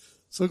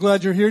So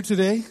glad you're here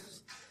today.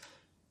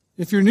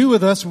 If you're new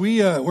with us,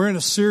 we're in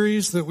a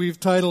series that we've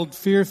titled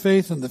Fear,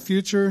 Faith, and the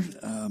Future.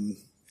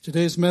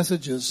 Today's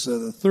message is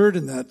the third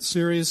in that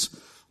series,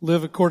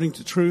 Live According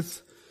to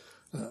Truth.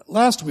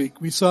 Last week,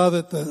 we saw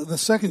that the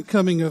second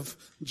coming of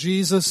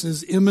Jesus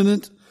is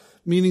imminent,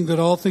 meaning that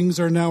all things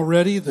are now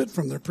ready, that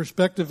from the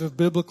perspective of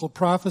biblical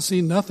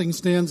prophecy, nothing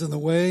stands in the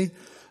way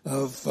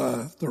of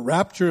the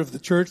rapture of the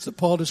church that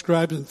Paul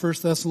described in 1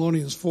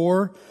 Thessalonians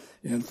 4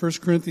 and 1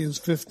 Corinthians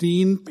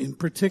 15 in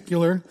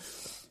particular.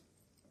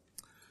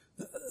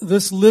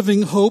 This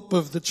living hope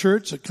of the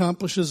church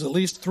accomplishes at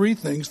least three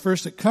things.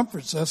 First, it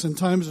comforts us in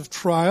times of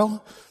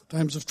trial,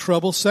 times of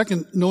trouble.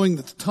 Second, knowing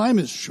that the time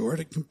is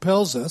short, it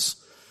compels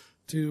us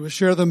to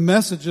share the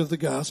message of the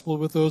gospel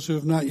with those who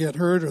have not yet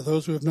heard or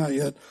those who have not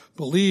yet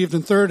believed.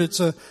 And third, it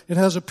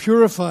has a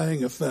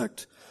purifying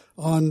effect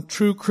on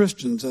true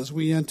Christians as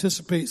we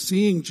anticipate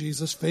seeing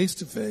Jesus face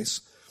to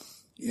face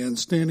and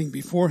standing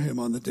before him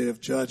on the day of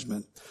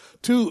judgment.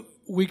 2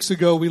 weeks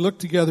ago, we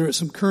looked together at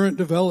some current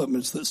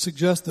developments that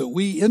suggest that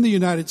we in the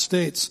United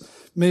States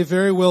may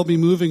very well be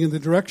moving in the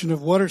direction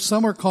of what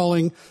some are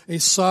calling a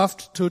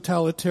soft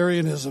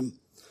totalitarianism.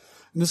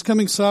 And this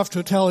coming soft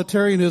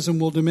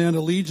totalitarianism will demand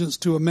allegiance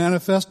to a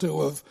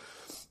manifesto of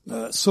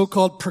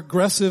so-called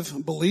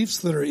progressive beliefs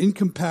that are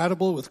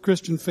incompatible with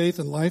Christian faith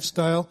and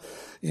lifestyle.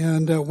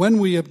 And when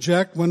we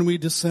object, when we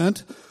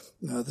dissent,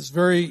 there's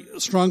very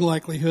strong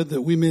likelihood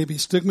that we may be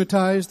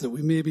stigmatized, that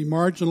we may be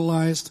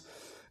marginalized,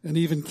 and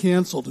even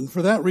canceled. And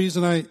for that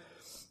reason, I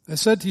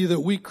said to you that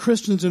we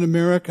Christians in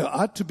America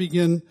ought to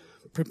begin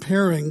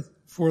preparing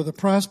for the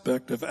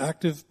prospect of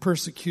active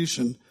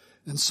persecution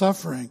and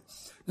suffering.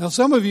 Now,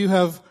 some of you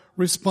have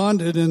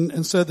responded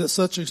and said that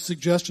such a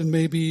suggestion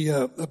may be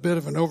a bit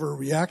of an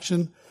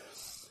overreaction.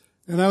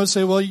 And I would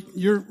say, well,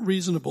 you're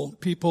reasonable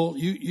people.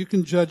 You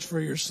can judge for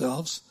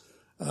yourselves.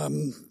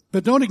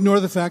 But don't ignore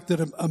the fact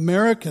that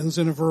Americans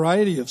in a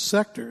variety of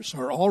sectors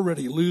are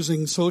already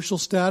losing social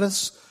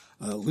status,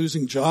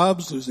 losing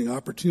jobs, losing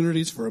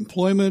opportunities for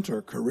employment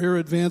or career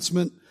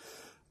advancement,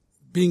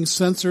 being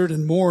censored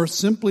and more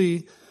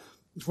simply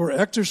for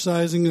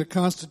exercising a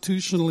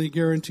constitutionally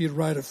guaranteed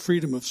right of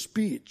freedom of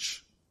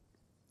speech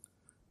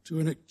to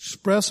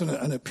express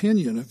an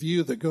opinion, a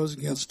view that goes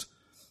against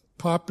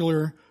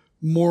popular,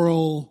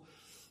 moral,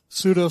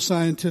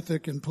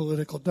 pseudoscientific, and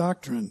political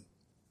doctrine.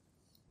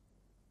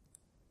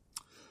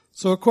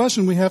 So a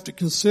question we have to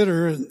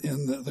consider,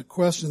 and the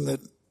question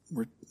that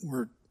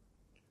we're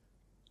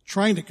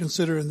trying to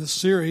consider in this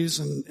series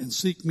and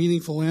seek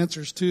meaningful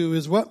answers to,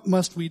 is what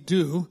must we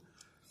do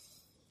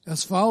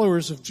as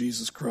followers of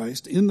Jesus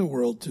Christ in the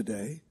world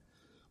today,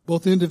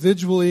 both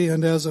individually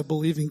and as a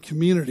believing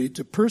community,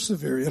 to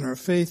persevere in our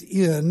faith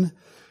in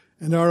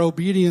and our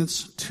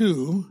obedience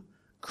to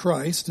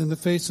Christ in the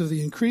face of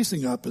the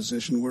increasing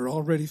opposition we're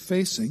already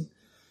facing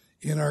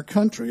in our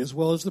country, as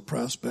well as the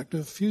prospect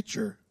of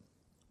future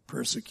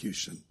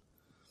persecution.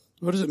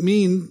 What does it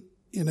mean,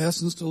 in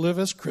essence, to live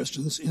as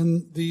Christians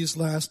in these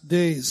last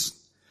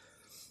days?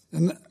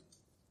 And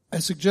I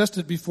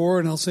suggested before,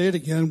 and I'll say it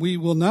again, we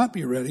will not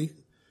be ready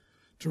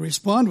to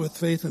respond with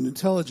faith and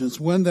intelligence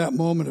when that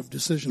moment of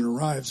decision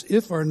arrives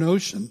if our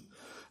notion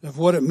of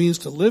what it means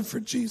to live for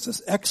Jesus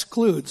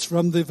excludes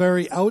from the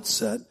very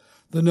outset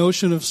the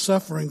notion of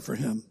suffering for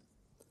him.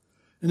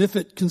 And if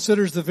it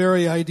considers the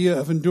very idea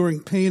of enduring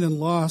pain and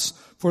loss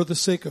for the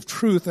sake of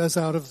truth as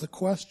out of the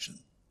question.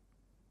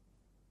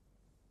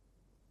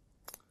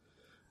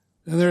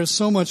 And there is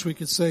so much we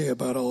could say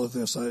about all of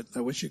this. I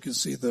wish you could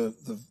see the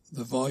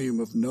volume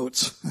of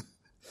notes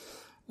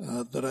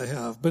that I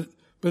have. But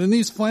in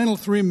these final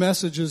three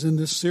messages in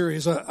this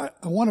series, I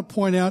want to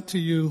point out to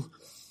you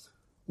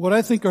what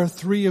I think are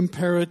three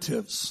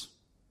imperatives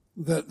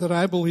that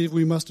I believe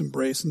we must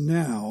embrace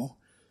now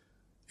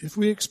if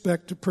we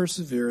expect to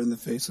persevere in the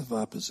face of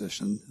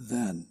opposition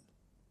then.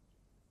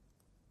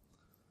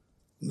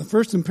 And the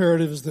first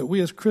imperative is that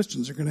we as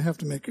Christians are going to have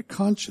to make a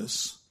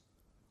conscious,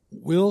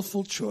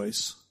 willful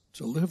choice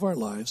to live our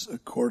lives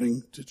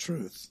according to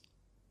truth.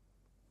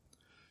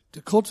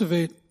 To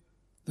cultivate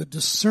the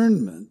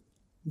discernment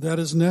that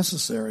is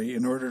necessary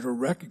in order to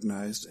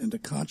recognize and to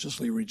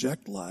consciously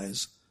reject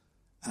lies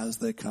as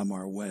they come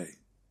our way.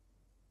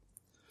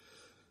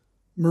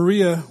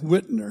 Maria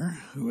Whitner,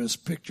 who is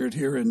pictured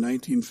here in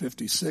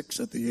 1956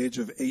 at the age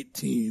of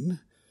 18,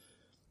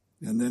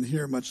 and then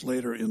here much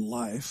later in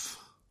life,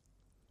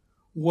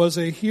 was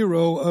a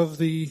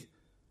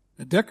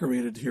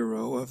decorated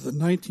hero of the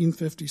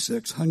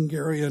 1956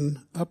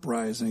 Hungarian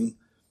uprising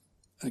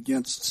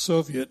against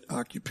Soviet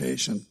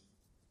occupation.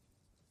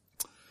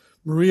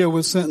 Maria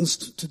was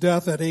sentenced to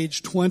death at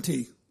age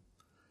 20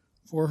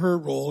 for her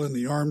role in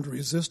the armed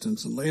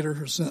resistance, and later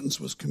her sentence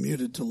was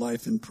commuted to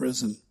life in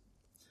prison.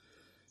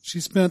 She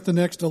spent the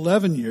next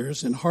 11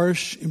 years in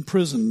harsh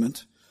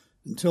imprisonment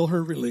until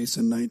her release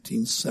in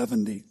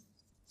 1970.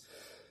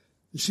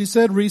 She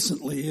said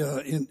recently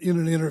in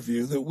an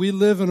interview that we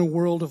live in a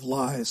world of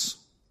lies,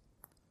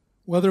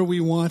 whether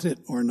we want it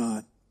or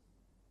not.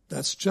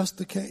 That's just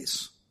the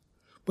case.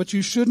 But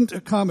you shouldn't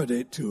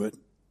accommodate to it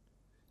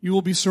You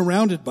will be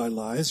surrounded by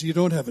lies. You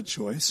don't have a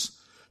choice.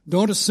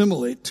 Don't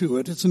assimilate to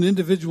it. It's an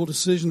individual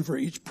decision for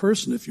each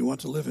person if you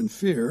want to live in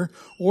fear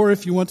or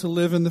if you want to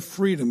live in the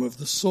freedom of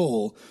the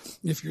soul.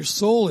 If your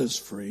soul is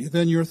free,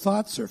 then your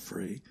thoughts are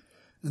free,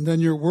 and then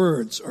your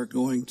words are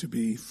going to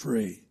be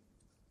free.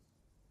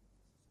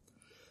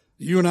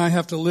 You and I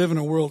have to live in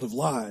a world of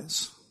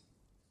lies,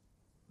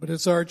 but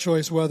it's our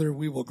choice whether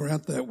we will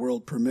grant that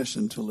world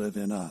permission to live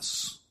in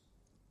us.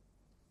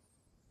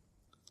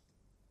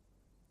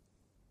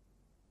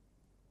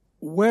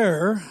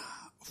 Where,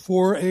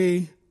 for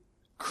a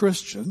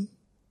Christian,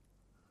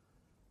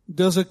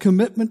 does a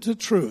commitment to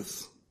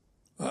truth,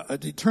 a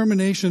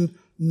determination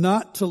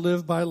not to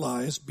live by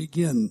lies,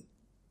 begin?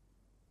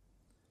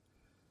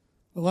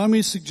 Allow me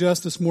to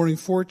suggest this morning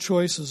 4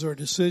 choices or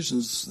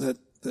decisions that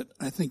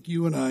I think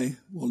you and I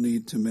will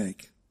need to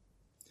make.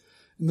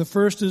 And the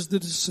first is the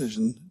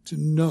decision to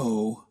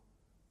know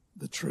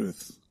the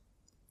truth.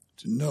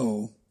 To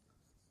know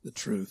the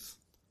truth.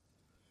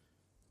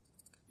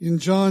 In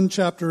John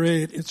chapter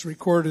 8, it's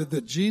recorded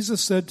that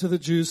Jesus said to the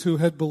Jews who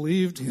had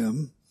believed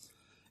him,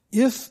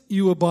 "If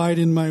you abide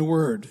in my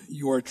word,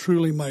 you are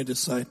truly my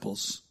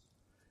disciples,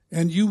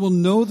 and you will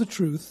know the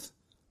truth,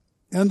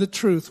 and the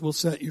truth will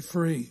set you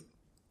free."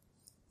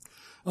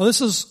 Now, this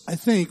is, I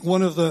think,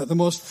 one of the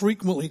most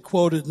frequently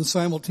quoted and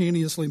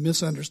simultaneously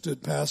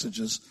misunderstood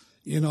passages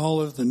in all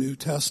of the New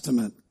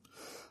Testament.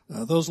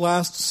 Those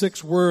last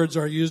 6 words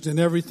are used in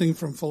everything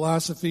from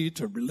philosophy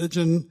to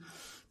religion,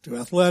 to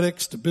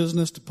athletics, to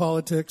business, to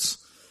politics.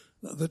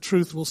 The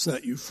truth will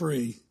set you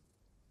free.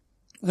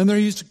 And they're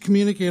used to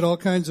communicate all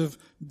kinds of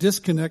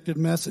disconnected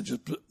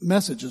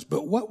messages.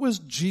 But what was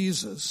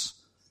Jesus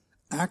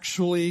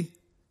actually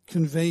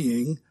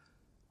conveying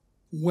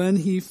when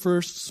he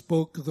first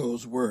spoke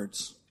those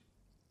words?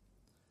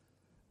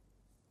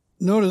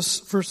 Notice,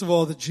 first of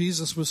all, that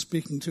Jesus was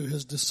speaking to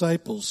his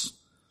disciples,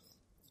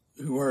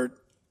 who are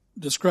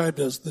described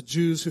as the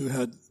Jews who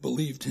had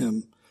believed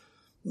him.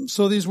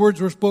 So these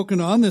words were spoken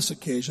on this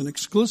occasion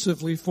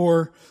exclusively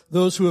for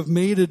those who have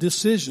made a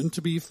decision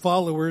to be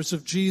followers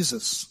of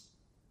Jesus.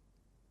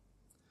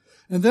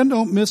 And then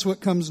don't miss what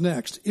comes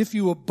next. If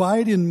you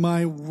abide in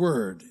my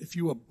word,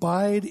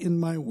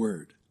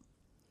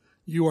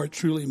 you are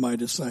truly my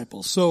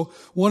disciples. So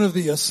one of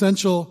the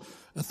essential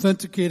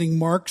authenticating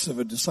marks of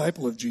a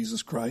disciple of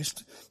Jesus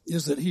Christ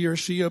is that he or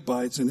she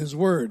abides in his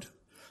word.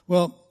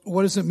 Well,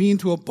 what does it mean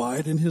to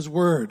abide in his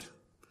word?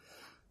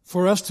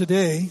 For us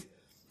today,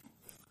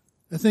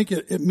 I think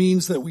it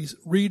means that we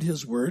read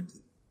his word.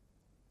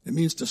 It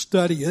means to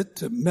study it,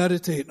 to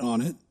meditate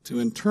on it, to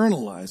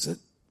internalize it,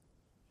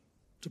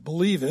 to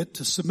believe it,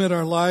 to submit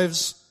our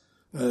lives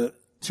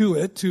to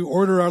it, to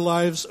order our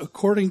lives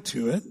according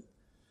to it,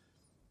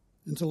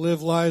 and to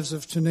live lives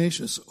of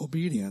tenacious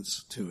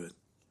obedience to it.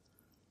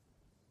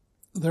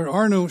 There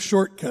are no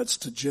shortcuts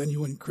to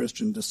genuine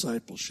Christian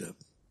discipleship.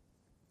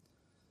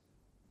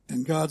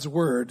 And God's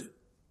word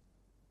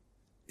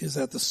is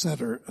at the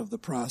center of the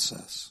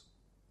process.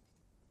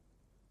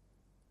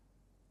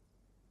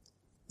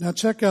 Now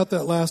check out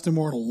that last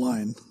immortal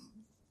line.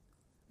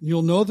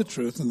 You'll know the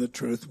truth, and the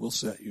truth will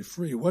set you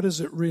free. What does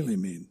it really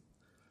mean?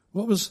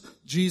 What was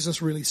Jesus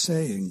really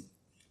saying?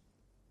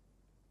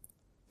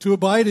 To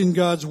abide in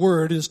God's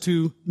word is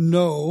to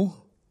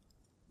know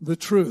the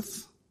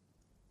truth.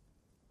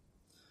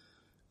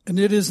 And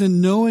it is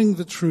in knowing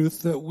the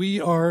truth that we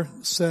are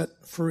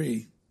set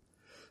free.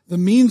 The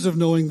means of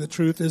knowing the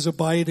truth is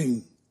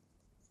abiding,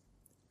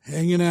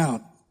 hanging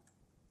out,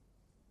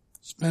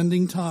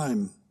 spending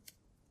time,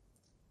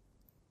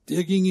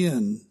 digging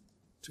in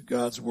to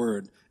God's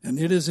word. And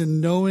it is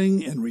in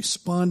knowing and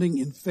responding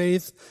in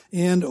faith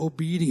and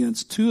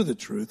obedience to the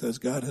truth as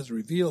God has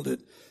revealed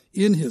it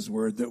in his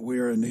word that we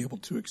are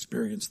enabled to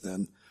experience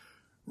then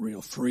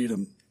real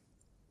freedom.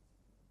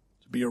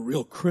 To be a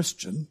real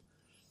Christian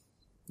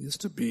is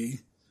to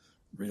be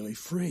really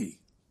free.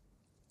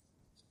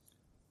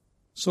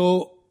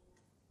 So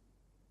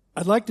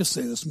I'd like to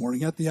say this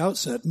morning at the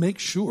outset, make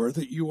sure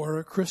that you are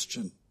a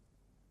Christian.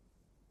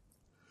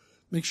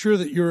 Make sure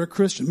that you're a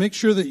Christian. Make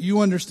sure that you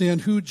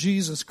understand who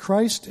Jesus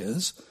Christ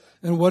is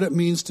and what it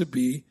means to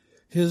be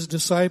his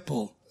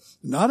disciple.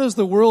 Not as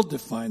the world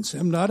defines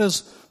him, not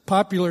as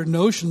popular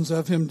notions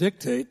of him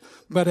dictate,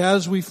 but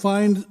as we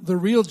find the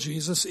real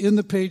Jesus in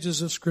the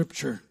pages of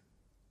Scripture.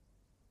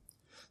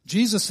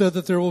 Jesus said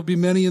that there will be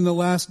many in the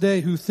last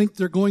day who think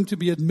they're going to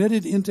be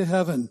admitted into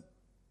heaven,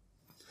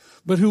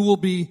 but who will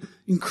be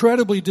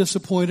incredibly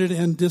disappointed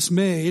and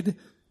dismayed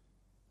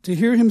to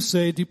hear him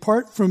say,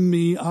 "Depart from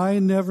me, I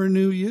never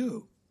knew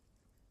you."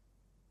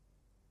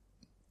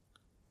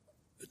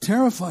 A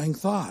terrifying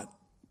thought.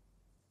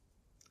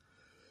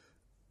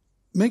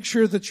 Make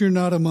sure that you're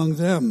not among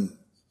them.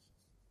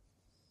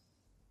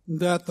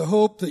 That the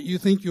hope that you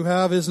think you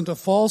have isn't a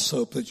false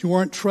hope, that you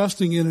aren't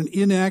trusting in an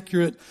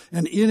inaccurate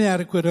and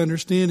inadequate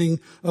understanding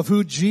of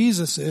who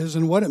Jesus is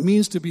and what it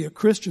means to be a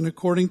Christian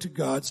according to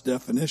God's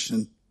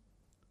definition.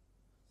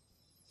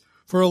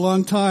 For a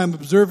long time,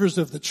 observers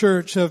of the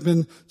church have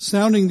been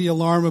sounding the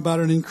alarm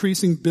about an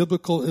increasing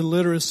biblical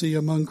illiteracy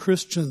among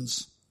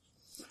Christians.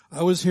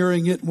 I was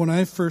hearing it when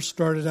I first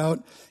started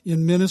out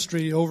in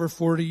ministry over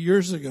 40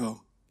 years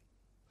ago.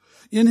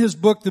 In his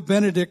book, The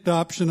Benedict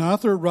Option,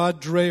 author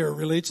Rod Dreher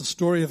relates a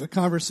story of a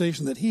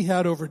conversation that he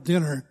had over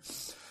dinner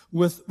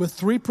with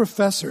three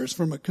professors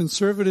from a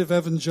conservative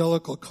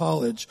evangelical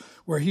college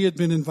where he had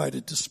been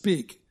invited to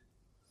speak.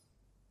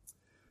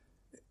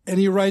 And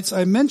he writes,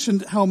 I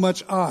mentioned how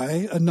much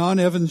I, a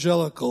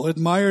non-evangelical,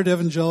 admired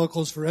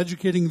evangelicals for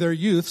educating their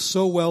youth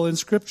so well in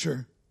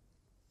Scripture.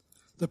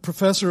 The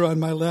professor on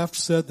my left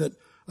said that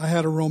I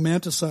had a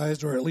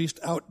romanticized or at least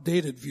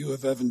outdated view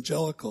of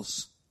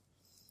evangelicals.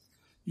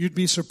 You'd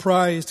be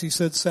surprised, he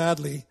said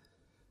sadly,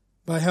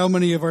 by how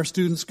many of our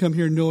students come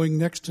here knowing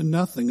next to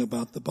nothing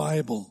about the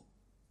Bible.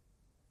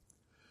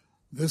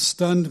 This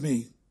stunned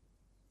me.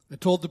 I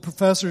told the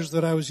professors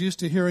that I was used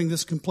to hearing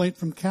this complaint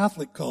from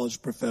Catholic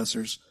college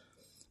professors,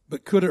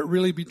 but could it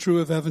really be true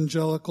of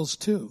evangelicals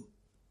too?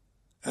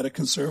 At a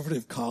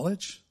conservative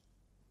college?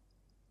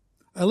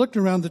 I looked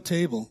around the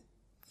table.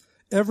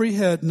 Every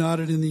head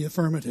nodded in the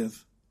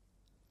affirmative.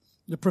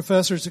 The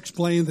professors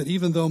explained that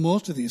even though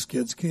most of these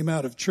kids came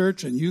out of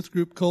church and youth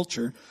group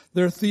culture,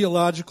 their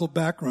theological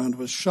background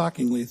was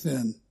shockingly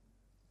thin.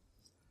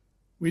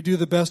 We do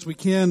the best we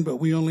can, but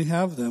we only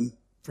have them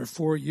for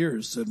 4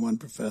 years, said one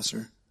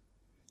professor.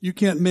 You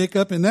can't make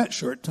up in that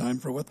short time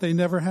for what they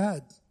never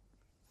had.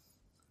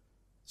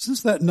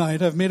 Since that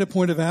night, I've made a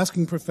point of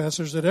asking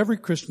professors at every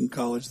Christian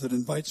college that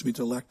invites me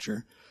to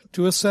lecture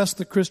to assess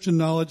the Christian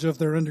knowledge of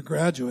their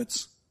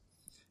undergraduates.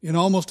 In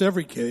almost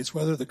every case,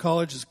 whether the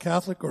college is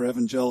Catholic or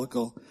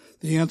evangelical,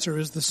 the answer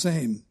is the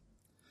same.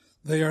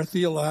 They are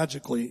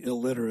theologically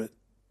illiterate.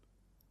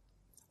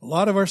 A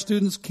lot of our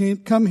students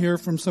come here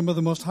from some of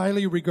the most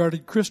highly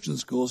regarded Christian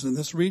schools in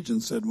this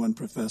region, said one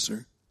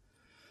professor.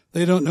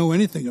 They don't know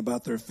anything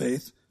about their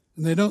faith,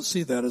 and they don't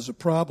see that as a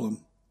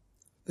problem.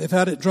 They've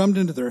had it drummed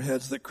into their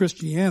heads that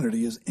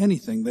Christianity is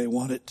anything they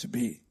want it to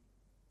be.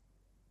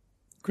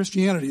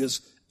 Christianity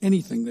is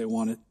anything they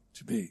want it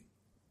to be.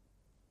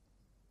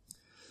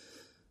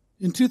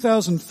 In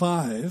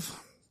 2005,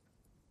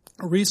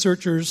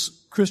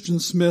 researchers Christian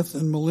Smith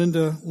and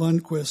Melinda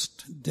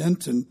Lundquist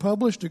Denton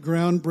published a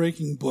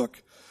groundbreaking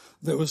book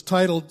that was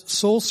titled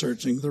Soul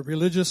Searching: The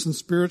Religious and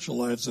Spiritual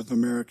Lives of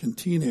American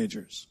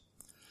Teenagers.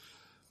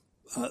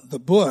 The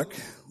book,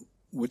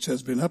 which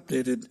has been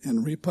updated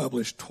and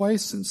republished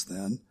twice since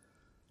then,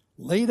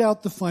 laid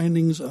out the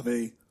findings of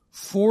a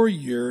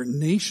 4-year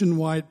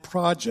nationwide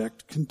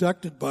project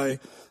conducted by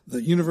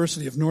the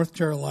University of North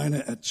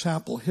Carolina at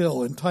Chapel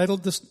Hill,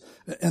 entitled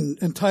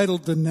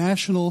the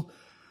National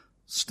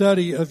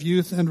Study of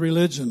Youth and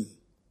Religion.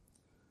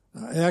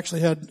 I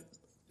actually had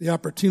the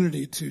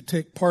opportunity to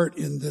take part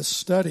in this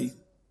study.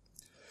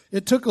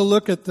 It took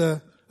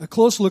a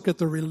close look at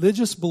the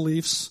religious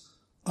beliefs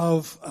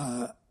of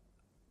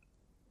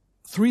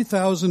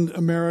 3,000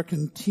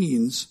 American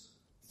teens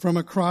from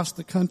across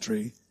the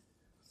country.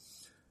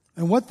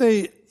 And what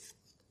they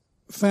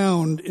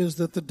found is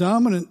that the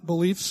dominant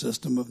belief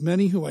system of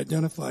many who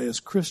identify as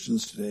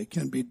Christians today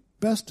can be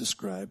best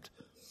described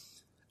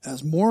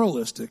as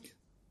moralistic,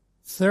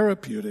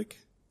 therapeutic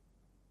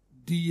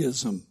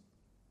deism.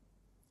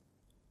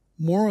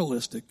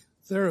 Moralistic,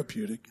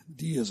 therapeutic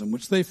deism,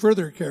 which they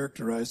further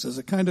characterized as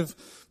a kind of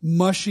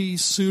mushy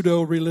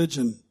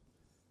pseudo-religion.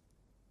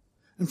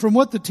 And from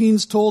what the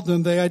teens told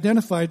them, they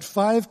identified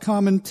 5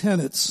 common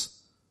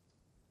tenets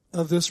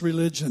of this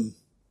religion.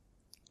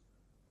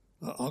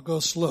 I'll go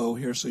slow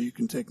here so you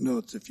can take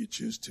notes if you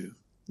choose to.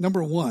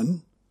 Number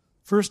 1,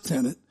 first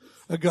tenet,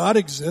 a God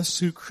exists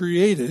who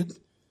created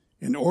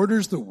and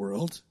orders the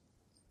world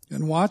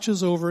and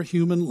watches over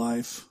human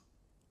life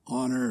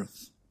on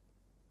earth.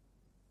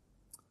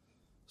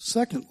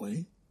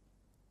 Secondly,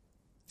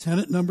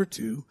 tenet number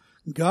 2,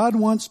 God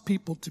wants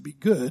people to be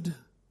good,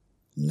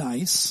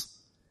 nice,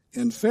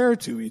 and fair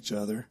to each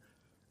other,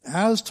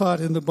 as taught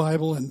in the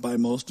Bible and by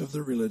most of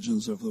the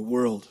religions of the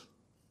world.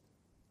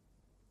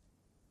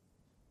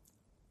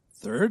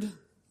 Third,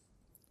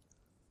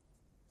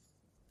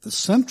 the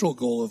central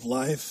goal of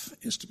life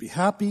is to be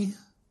happy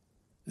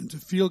and to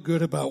feel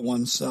good about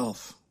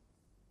oneself.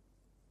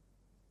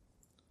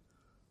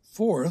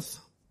 Fourth,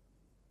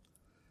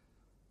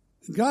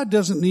 God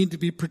doesn't need to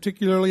be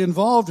particularly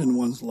involved in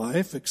one's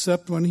life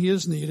except when he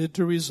is needed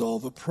to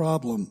resolve a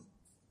problem.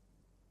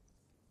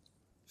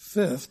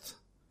 Fifth,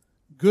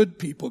 good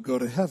people go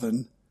to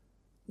heaven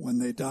when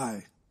they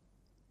die.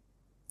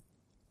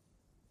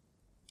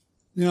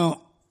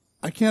 Now,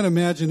 I can't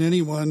imagine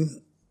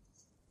anyone,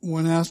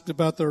 when asked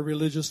about their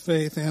religious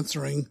faith,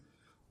 answering,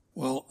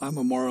 well, I'm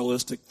a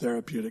moralistic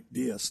therapeutic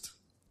deist.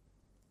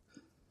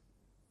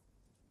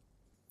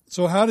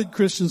 So how did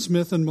Christian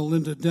Smith and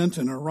Melinda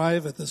Denton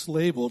arrive at this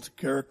label to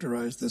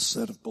characterize this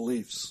set of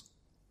beliefs?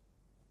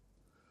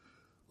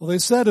 Well, they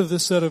said of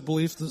this set of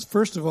beliefs that,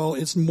 first of all,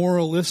 it's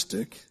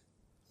moralistic,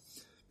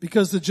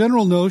 because the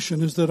general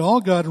notion is that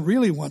all God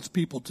really wants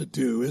people to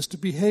do is to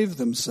behave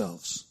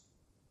themselves.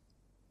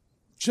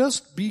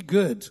 Just be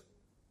good.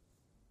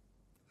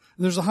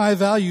 There's a high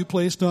value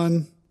placed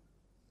on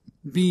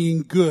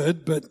being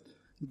good, but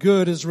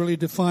good is really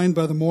defined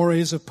by the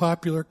mores of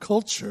popular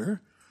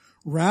culture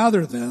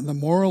rather than the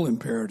moral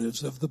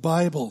imperatives of the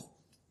Bible.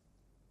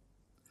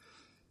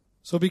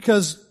 So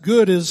because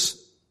good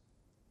is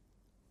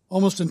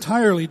almost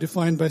entirely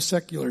defined by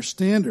secular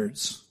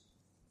standards,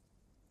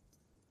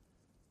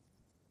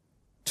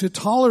 to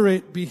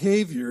tolerate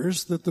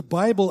behaviors that the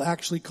Bible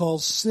actually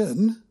calls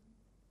sin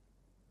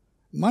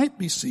might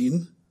be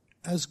seen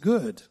as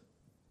good.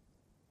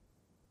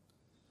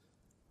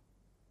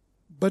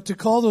 But to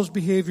call those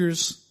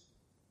behaviors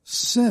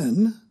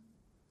sin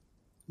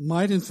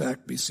might in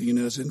fact be seen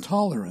as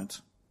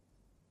intolerant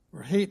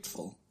or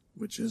hateful,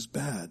 which is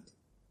bad.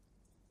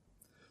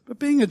 But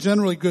being a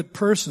generally good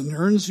person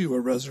earns you a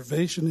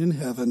reservation in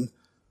heaven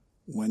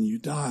when you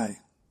die.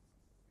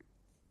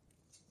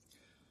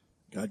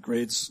 God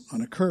grades on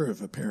a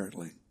curve,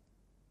 apparently.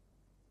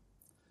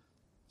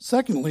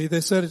 Secondly,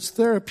 they said it's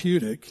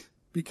therapeutic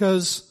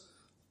because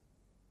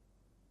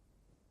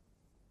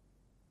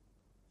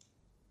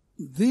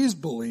these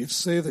beliefs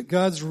say that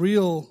God's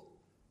real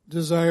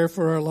desire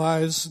for our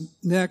lives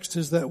next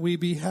is that we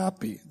be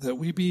happy, that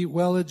we be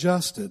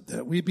well-adjusted,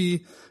 that we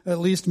be at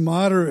least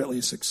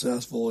moderately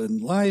successful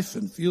in life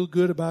and feel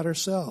good about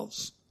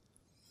ourselves.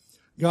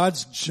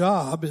 God's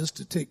job is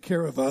to take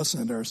care of us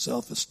and our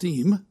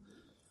self-esteem,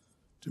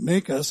 to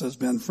make us, as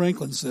Ben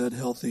Franklin said,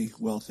 healthy,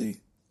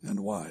 wealthy, and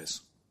wise.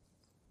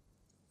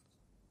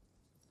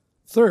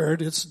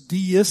 Third, it's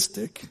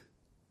deistic,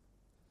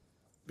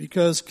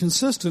 because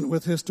consistent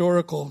with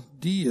historical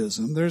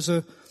deism, there's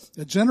a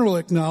general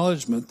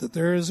acknowledgement that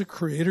there is a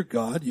creator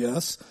God,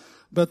 yes,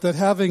 but that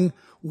having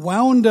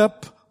wound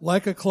up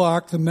like a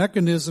clock the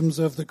mechanisms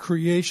of the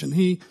creation,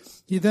 he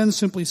then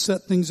simply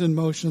set things in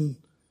motion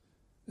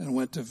and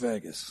went to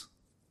Vegas.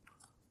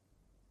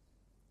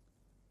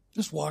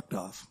 Just walked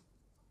off.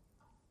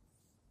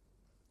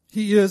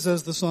 He is,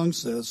 as the song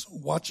says,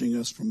 watching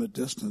us from a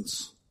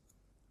distance,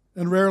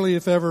 and rarely,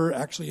 if ever,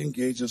 actually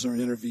engages or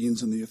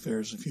intervenes in the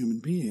affairs of human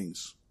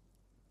beings.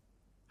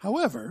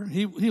 However,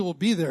 he will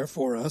be there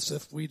for us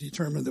if we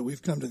determine that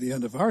we've come to the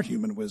end of our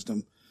human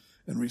wisdom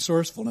and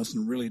resourcefulness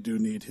and really do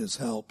need his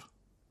help.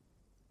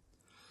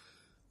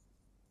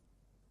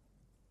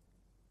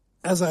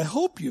 As I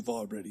hope you've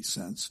already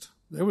sensed,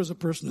 there was a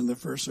person in the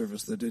first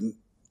service that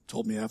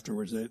told me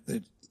afterwards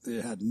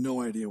they had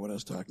no idea what I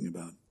was talking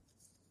about.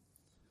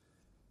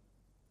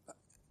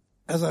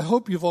 As I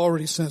hope you've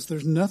already sensed,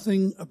 there's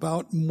nothing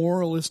about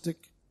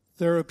moralistic,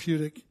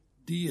 therapeutic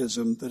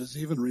deism that is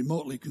even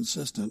remotely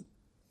consistent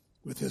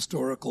with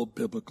historical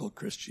biblical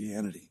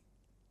Christianity.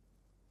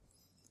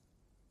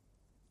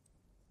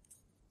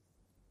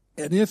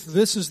 And if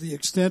this is the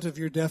extent of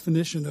your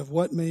definition of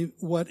what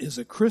is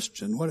a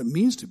Christian, what it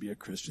means to be a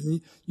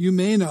Christian, you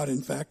may not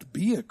in fact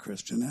be a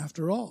Christian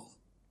after all.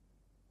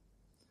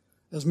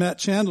 As Matt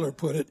Chandler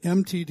put it,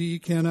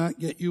 MTD cannot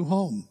get you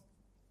home.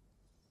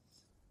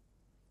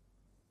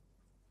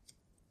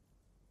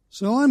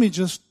 So let me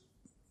just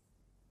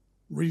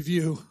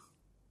review.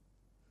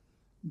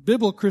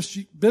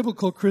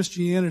 Biblical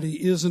Christianity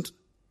isn't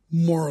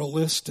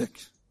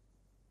moralistic.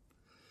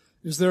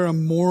 Is there a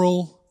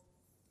moral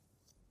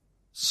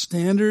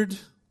standard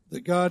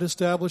that God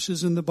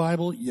establishes in the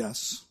Bible?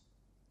 Yes.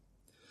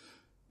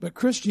 But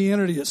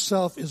Christianity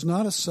itself is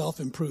not a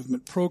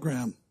self-improvement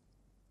program.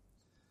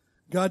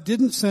 God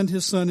didn't send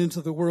his Son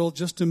into the world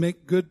just to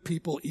make good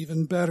people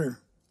even better.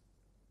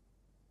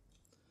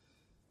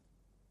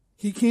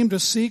 He came to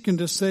seek and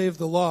to save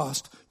the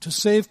lost, to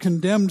save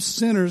condemned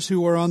sinners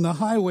who are on the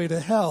highway to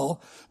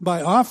hell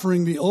by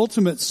offering the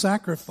ultimate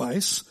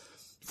sacrifice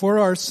for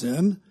our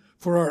sin,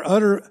 for our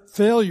utter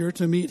failure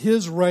to meet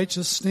his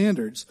righteous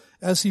standards,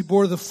 as he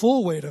bore the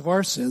full weight of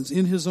our sins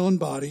in his own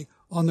body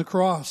on the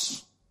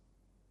cross.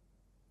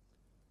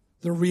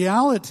 The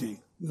reality,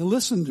 now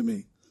listen to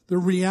me, the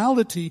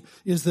reality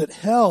is that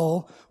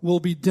hell will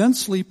be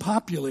densely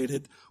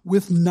populated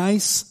with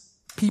nice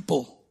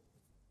people,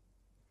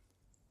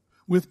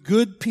 with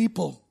good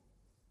people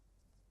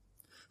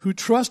who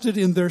trusted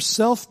in their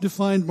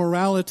self-defined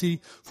morality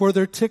for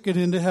their ticket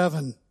into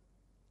heaven.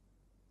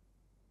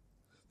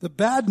 The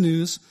bad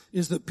news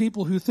is that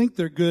people who think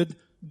they're good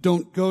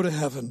don't go to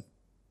heaven.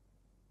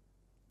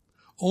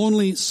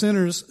 Only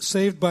sinners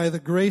saved by the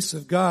grace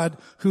of God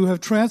who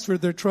have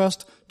transferred their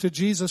trust to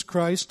Jesus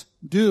Christ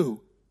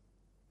do.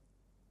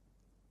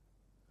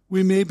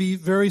 We may be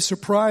very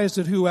surprised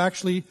at who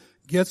actually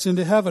gets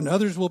into heaven.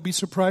 Others will be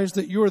surprised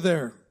that you're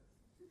there.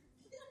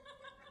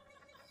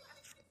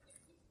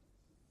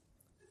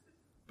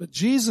 But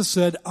Jesus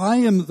said, I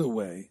am the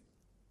way,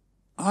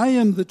 I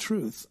am the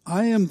truth,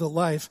 I am the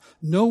life.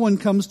 No one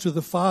comes to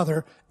the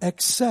Father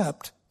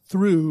except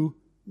through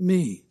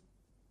me.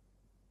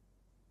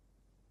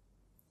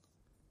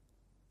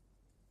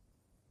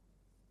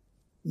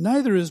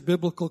 Neither is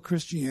biblical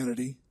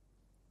Christianity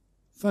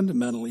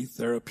fundamentally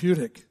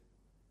therapeutic.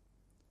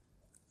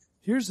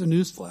 Here's the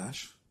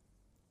newsflash.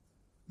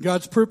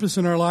 God's purpose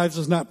in our lives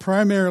is not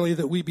primarily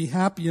that we be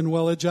happy and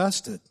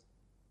well-adjusted,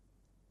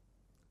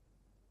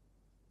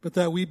 but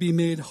that we be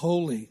made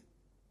holy.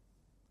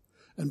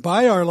 And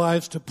by our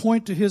lives to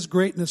point to His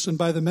greatness, and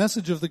by the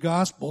message of the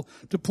gospel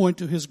to point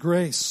to His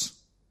grace.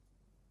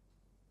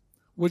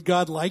 Would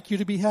God like you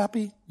to be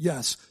happy?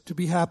 Yes, to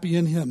be happy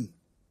in Him.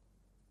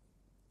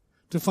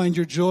 To find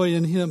your joy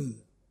in Him.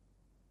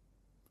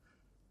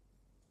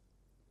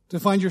 To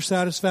find your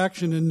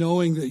satisfaction in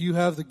knowing that you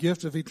have the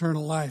gift of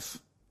eternal life.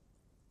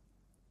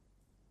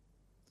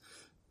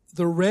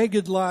 The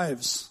ragged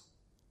lives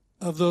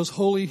of those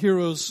holy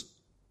heroes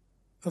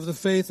of the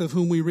faith of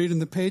whom we read in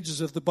the pages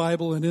of the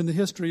Bible and in the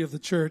history of the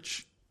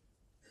church,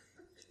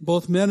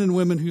 both men and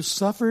women who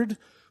suffered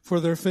for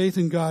their faith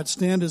in God,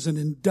 stand as an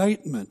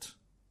indictment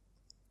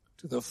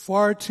to the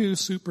far too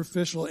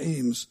superficial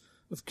aims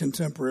of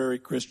contemporary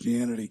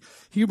Christianity.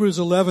 Hebrews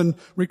 11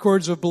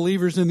 records of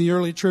believers in the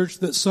early church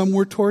that some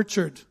were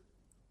tortured,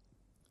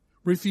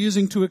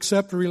 refusing to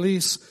accept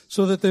release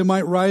so that they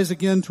might rise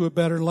again to a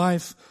better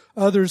life.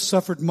 Others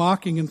suffered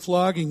mocking and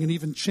flogging and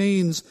even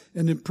chains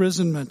and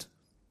imprisonment.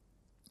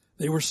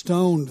 They were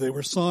stoned. They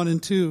were sawn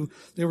in two.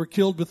 They were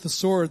killed with the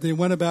sword. They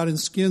went about in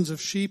skins of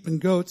sheep and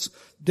goats,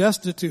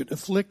 destitute,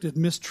 afflicted,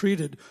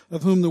 mistreated,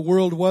 of whom the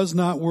world was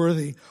not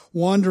worthy,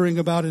 wandering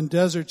about in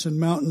deserts and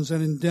mountains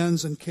and in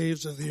dens and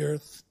caves of the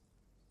earth.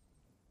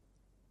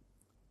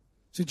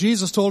 See,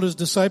 Jesus told His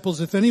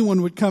disciples, if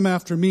anyone would come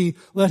after me,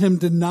 let him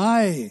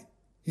deny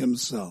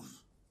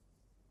himself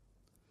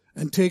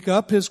and take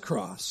up his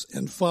cross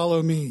and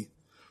follow me.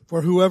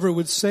 For whoever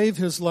would save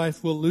his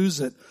life will lose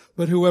it,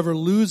 but whoever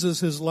loses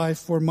his life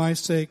for my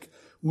sake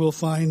will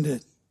find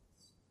it.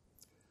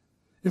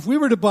 If we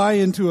were to buy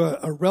into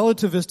a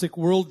relativistic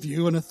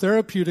worldview and a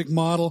therapeutic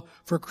model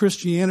for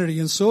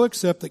Christianity and so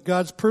accept that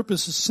God's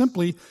purpose is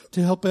simply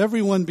to help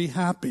everyone be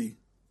happy,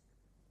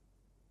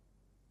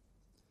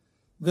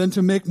 then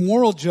to make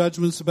moral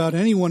judgments about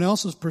anyone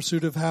else's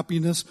pursuit of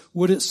happiness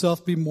would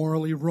itself be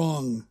morally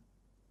wrong.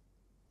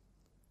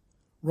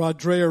 Rod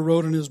Dreher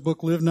wrote in his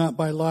book, Live Not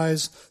by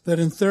Lies, that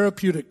in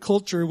therapeutic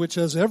culture, which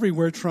has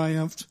everywhere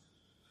triumphed,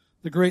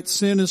 the great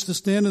sin is to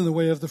stand in the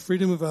way of the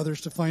freedom of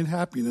others to find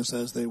happiness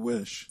as they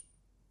wish.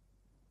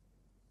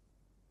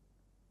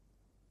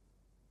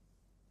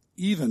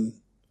 Even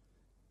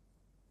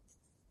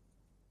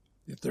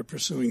if they're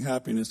pursuing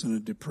happiness in a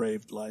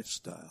depraved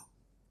lifestyle.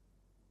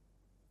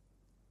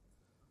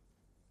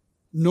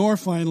 Nor,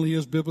 finally,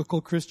 is biblical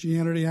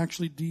Christianity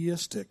actually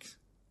deistic.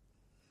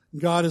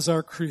 God is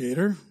our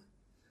creator.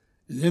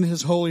 And in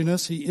His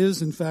holiness, He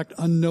is, in fact,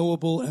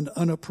 unknowable and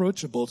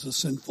unapproachable to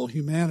sinful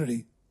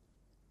humanity.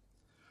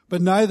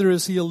 But neither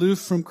is He aloof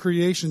from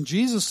creation.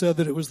 Jesus said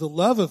that it was the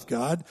love of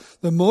God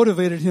that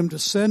motivated Him to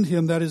send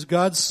Him, that is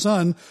God's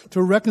Son,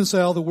 to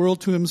reconcile the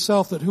world to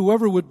Himself, that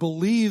whoever would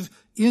believe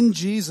in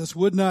Jesus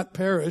would not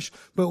perish,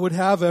 but would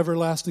have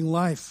everlasting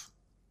life.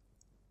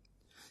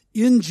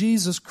 In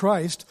Jesus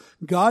Christ,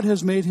 God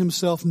has made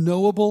Himself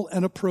knowable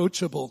and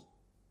approachable.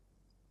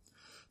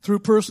 Through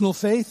personal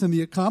faith in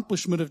the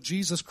accomplishment of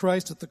Jesus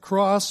Christ at the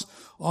cross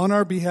on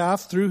our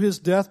behalf, through His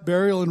death,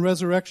 burial, and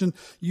resurrection,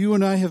 you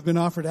and I have been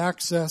offered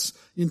access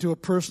into a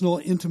personal,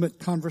 intimate,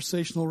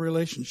 conversational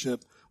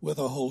relationship with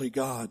a holy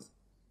God.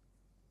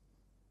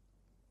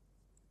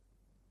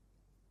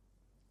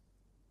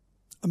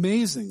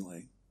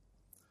 Amazingly,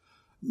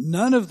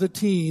 none of the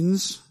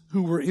teens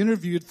who were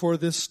interviewed for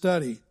this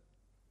study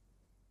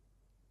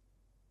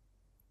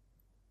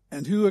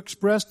and who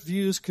expressed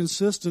views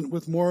consistent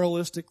with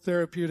moralistic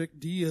therapeutic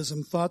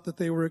deism thought that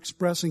they were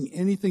expressing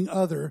anything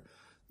other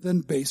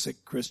than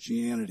basic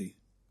Christianity.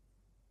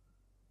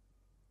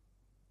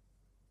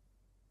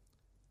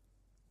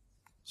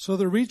 So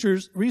the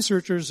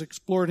researchers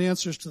explored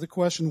answers to the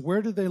question,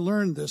 where did they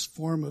learn this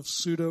form of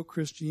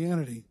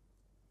pseudo-Christianity?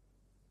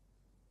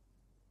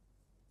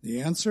 The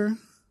answer?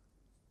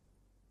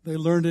 They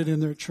learned it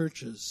in their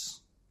churches.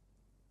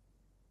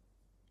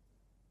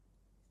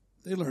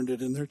 They learned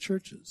it in their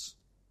churches.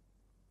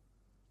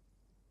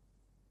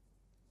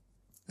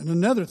 And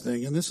another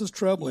thing, and this is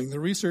troubling, the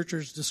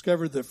researchers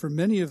discovered that for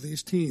many of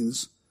these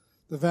teens,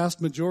 the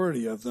vast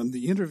majority of them,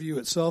 the interview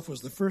itself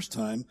was the first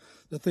time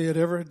that they had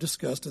ever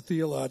discussed a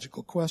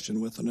theological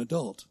question with an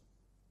adult.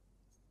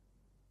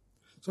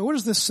 So what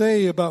does this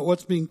say about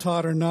what's being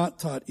taught or not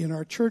taught in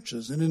our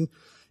churches and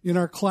in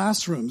our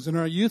classrooms, in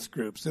our youth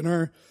groups, in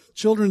our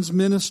children's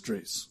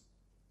ministries?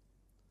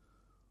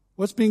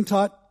 What's being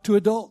taught to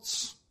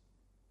adults?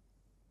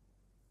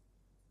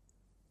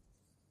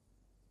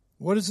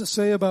 What does it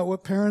say about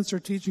what parents are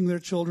teaching their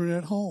children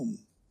at home?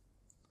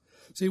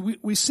 See,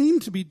 we seem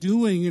to be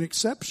doing an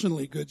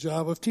exceptionally good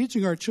job of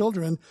teaching our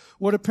children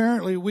what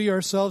apparently we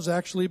ourselves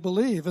actually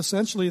believe.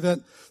 Essentially that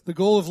the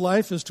goal of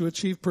life is to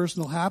achieve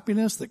personal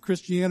happiness, that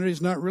Christianity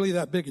is not really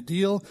that big a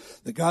deal,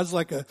 that God's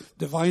like a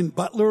divine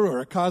butler or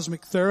a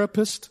cosmic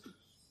therapist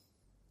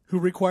who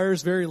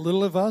requires very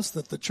little of us,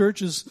 that the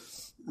church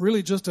is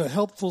really just a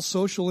helpful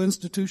social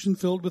institution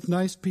filled with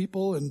nice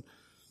people and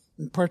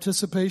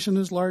participation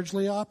is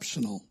largely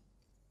optional.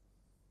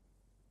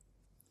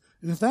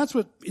 And if that's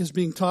what is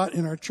being taught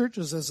in our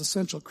churches as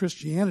essential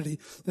Christianity,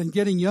 then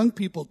getting young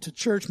people to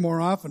church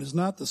more often is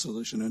not the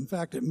solution. In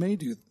fact, it may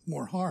do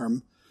more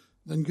harm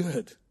than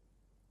good.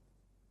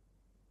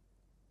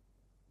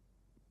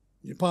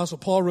 The Apostle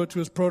Paul wrote to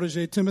his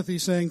protege Timothy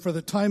saying, "For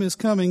the time is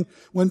coming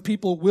when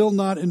people will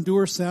not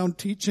endure sound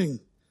teaching,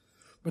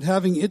 but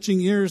having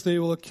itching ears they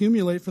will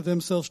accumulate for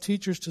themselves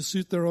teachers to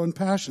suit their own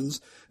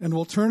passions, and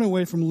will turn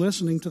away from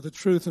listening to the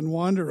truth and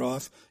wander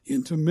off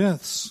into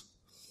myths."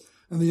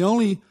 And the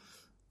only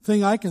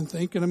thing I can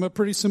think, and I'm a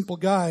pretty simple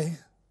guy,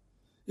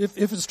 if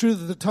it's true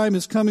that the time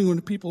is coming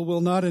when people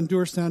will not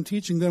endure sound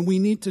teaching, then we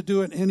need to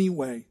do it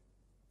anyway.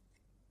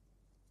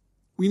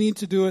 We need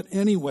to do it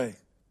anyway.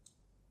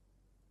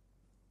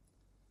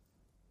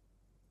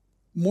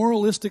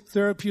 Moralistic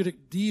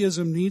therapeutic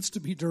deism needs to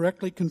be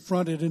directly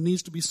confronted and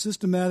needs to be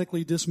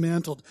systematically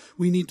dismantled.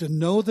 We need to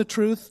know the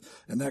truth,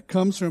 and that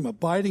comes from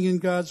abiding in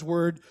God's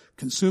Word,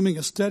 consuming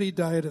a steady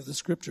diet of the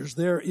Scriptures.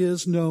 There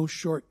is no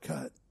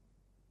shortcut.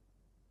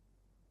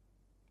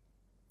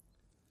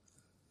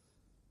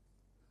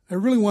 I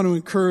really want to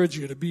encourage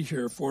you to be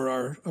here for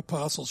our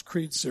Apostles'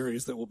 Creed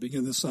series that will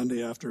begin this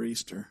Sunday after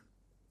Easter.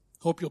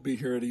 Hope you'll be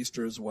here at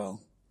Easter as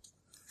well.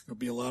 There'll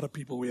be a lot of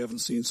people we haven't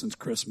seen since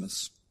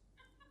Christmas.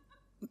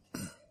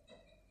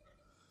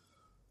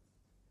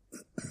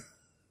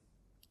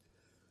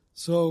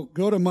 So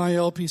go to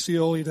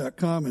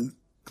mylpcoli.com and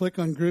click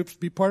on groups.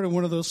 Be part of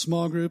one of those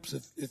small groups.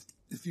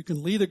 If you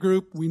can lead a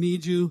group, we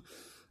need you.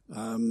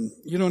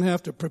 You don't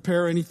have to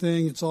prepare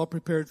anything. It's all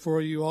prepared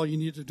for you. All you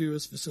need to do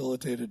is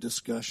facilitate a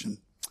discussion.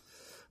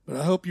 But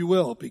I hope you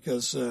will,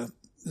 because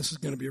this is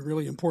going to be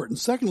really important.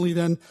 Secondly,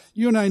 then,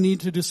 you and I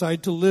need to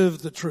decide to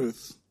live the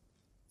truth.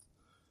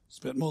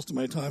 Spent most of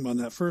my time on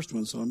that first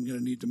one, so I'm going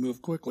to need to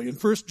move quickly. In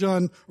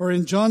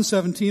John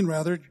 17,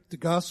 the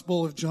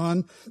Gospel of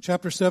John,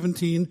 chapter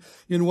 17,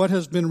 in what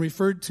has been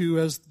referred to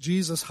as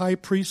Jesus' high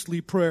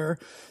priestly prayer,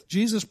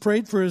 Jesus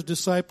prayed for his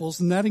disciples,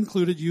 and that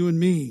included you and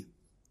me.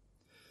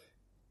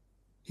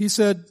 He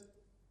said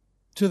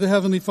to the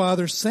Heavenly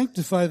Father,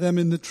 "Sanctify them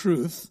in the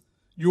truth.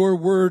 Your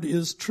word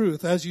is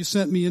truth. As you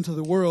sent me into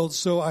the world,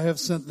 so I have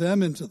sent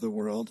them into the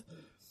world.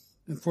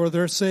 And for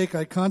their sake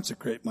I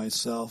consecrate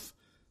myself,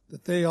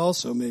 that they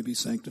also may be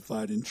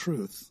sanctified in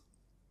truth."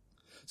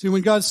 See,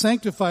 when God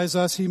sanctifies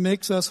us, He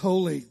makes us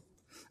holy.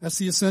 That's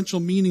the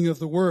essential meaning of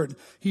the word.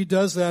 He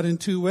does that in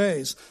two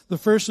ways. The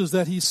first is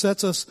that He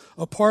sets us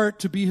apart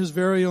to be His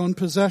very own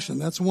possession.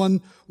 That's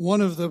one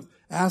of the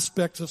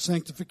aspects of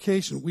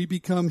sanctification. We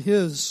become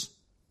His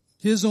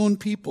own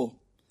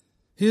people,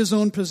 His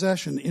own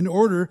possession, in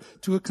order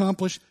to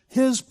accomplish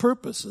His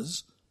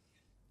purposes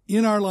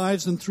in our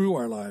lives and through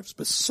our lives.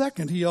 But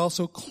second, He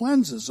also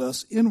cleanses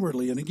us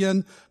inwardly, and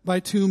again, by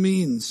two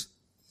means.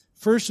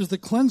 First is the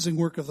cleansing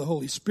work of the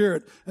Holy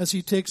Spirit as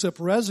He takes up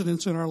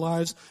residence in our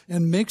lives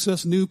and makes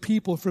us new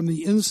people from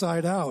the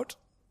inside out.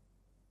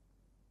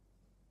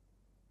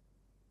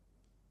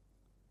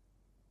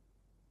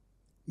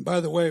 By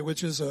the way,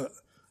 which is a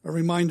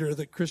reminder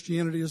that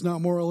Christianity is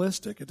not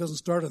moralistic. It doesn't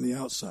start on the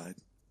outside.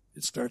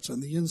 It starts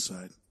on the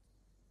inside.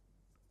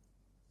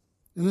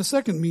 And the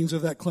second means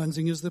of that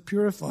cleansing is the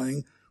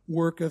purifying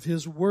work of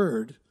His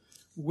Word,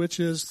 which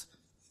is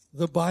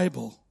the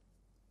Bible,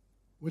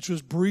 which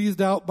was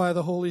breathed out by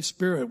the Holy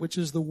Spirit, which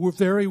is the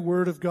very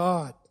Word of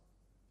God.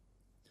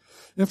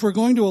 And if we're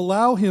going to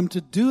allow Him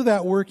to do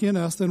that work in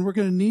us, then we're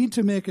going to need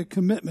to make a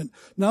commitment,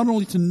 not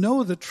only to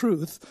know the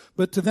truth,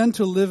 but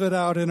to live it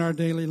out in our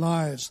daily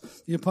lives.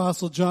 The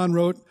Apostle John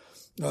wrote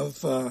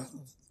of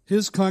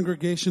his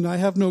congregation, "I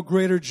have no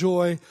greater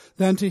joy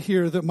than to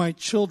hear that my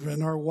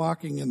children are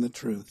walking in the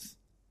truth."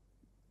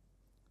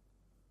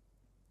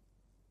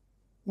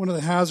 One of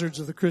the hazards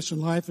of the Christian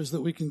life is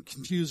that we can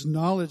confuse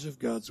knowledge of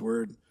God's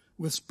Word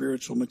with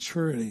spiritual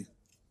maturity.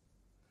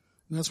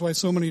 And that's why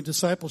so many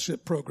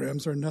discipleship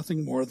programs are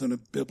nothing more than a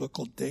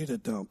biblical data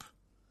dump.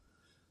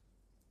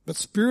 But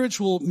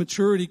spiritual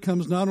maturity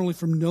comes not only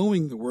from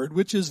knowing the Word,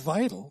 which is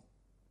vital,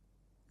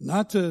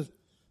 not to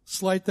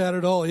slight that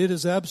at all, it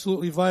is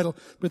absolutely vital,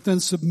 but then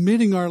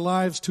submitting our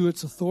lives to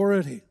its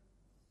authority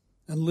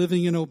and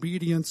living in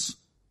obedience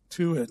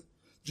to it.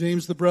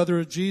 James, the brother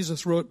of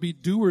Jesus, wrote, "Be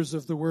doers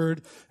of the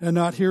word and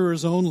not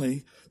hearers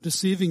only,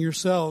 deceiving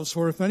yourselves.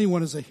 For if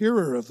anyone is a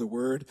hearer of the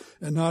word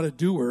and not a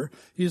doer,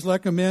 he is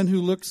like a man who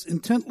looks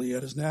intently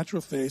at his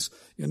natural face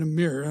in a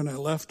mirror." And I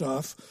left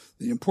off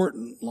the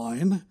important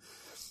line,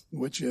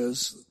 which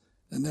is,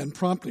 "and then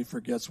promptly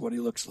forgets what he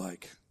looks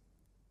like."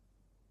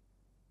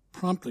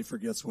 Promptly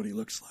forgets what he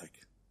looks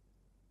like.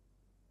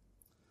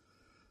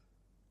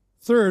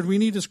 Third, we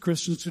need as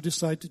Christians to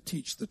decide to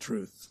teach the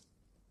truth.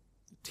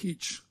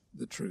 Teach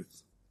the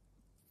truth.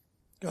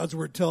 God's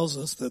Word tells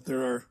us that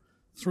there are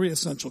three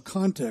essential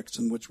contexts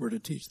in which we're to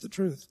teach the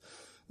truth.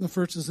 The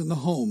first is in the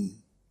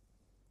home.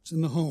 It's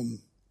in the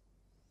home.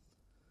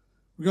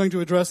 We're going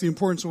to address the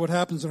importance of what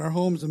happens in our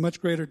homes in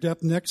much greater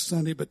depth next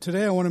Sunday, but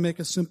today I want to make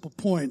a simple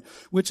point,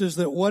 which is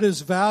that what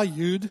is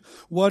valued,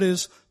 what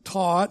is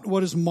taught,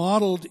 what is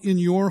modeled in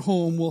your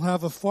home will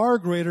have a far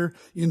greater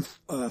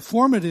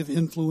formative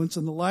influence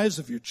in the lives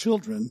of your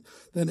children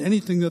than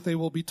anything that they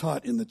will be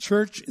taught in the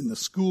church, in the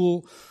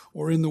school,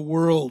 or in the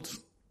world.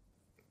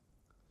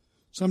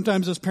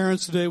 Sometimes as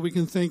parents today we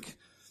can think,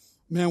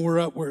 man,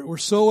 we're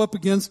so up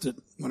against it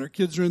when our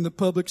kids are in the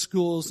public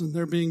schools and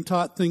they're being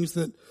taught things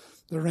that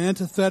they're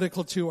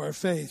antithetical to our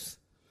faith.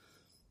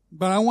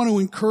 But I want to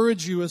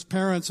encourage you as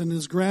parents and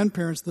as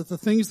grandparents that the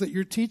things that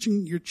you're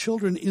teaching your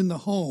children in the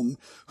home,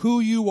 who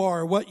you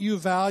are, what you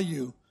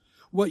value,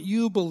 what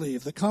you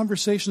believe, the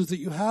conversations that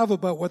you have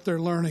about what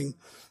they're learning,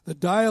 the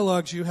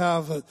dialogues you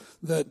have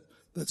that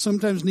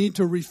sometimes need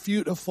to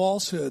refute a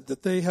falsehood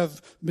that they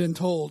have been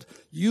told,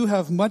 you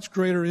have much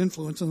greater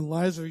influence in the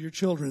lives of your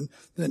children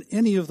than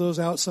any of those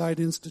outside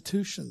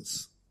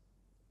institutions.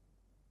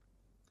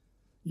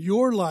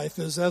 Your life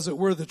is, as it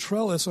were, the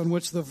trellis on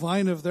which the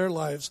vine of their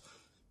lives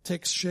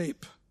takes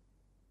shape.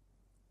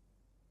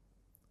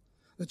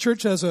 The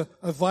church has a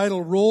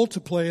vital role to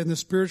play in the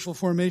spiritual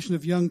formation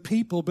of young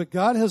people, but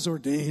God has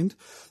ordained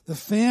the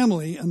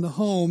family and the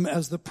home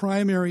as the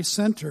primary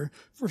center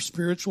for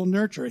spiritual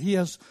nurture.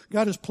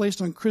 God has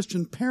placed on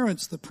Christian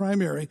parents the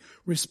primary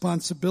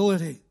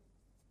responsibility.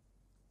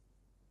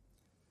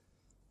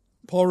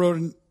 Paul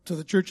wrote to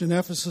the church in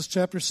Ephesus,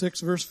 chapter 6,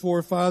 verse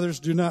 4,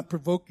 "Fathers, do not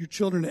provoke your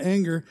children to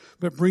anger,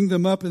 but bring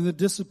them up in the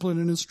discipline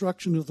and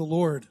instruction of the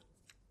Lord."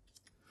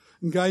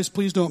 And guys,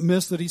 please don't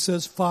miss that he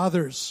says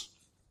fathers.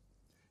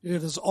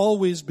 It has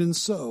always been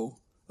so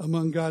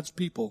among God's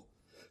people.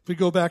 If we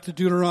go back to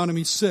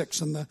Deuteronomy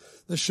 6 and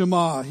the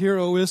Shema, "Hear,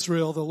 O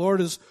Israel, the Lord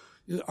is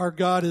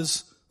God,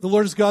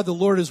 the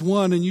Lord is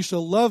one, and you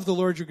shall love the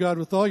Lord your God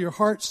with all your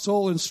heart,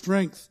 soul, and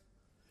strength.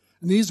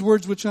 And these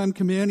words which I'm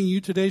commanding you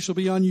today shall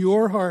be on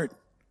your heart.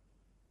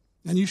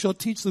 And you shall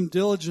teach them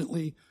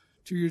diligently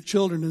to your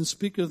children and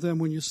speak of them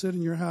when you sit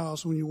in your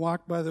house, when you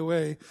walk by the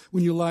way,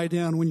 when you lie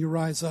down, when you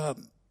rise up."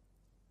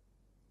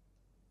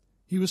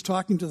 He was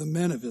talking to the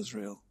men of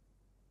Israel.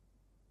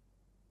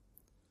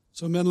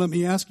 So men, let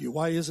me ask you,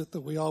 why is it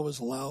that we always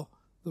allow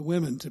the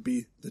women to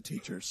be the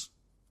teachers?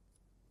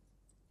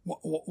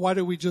 Why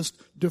do we just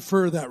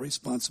defer that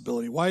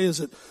responsibility? Why is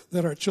it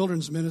that our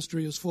children's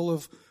ministry is full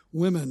of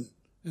women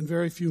and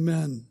very few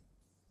men?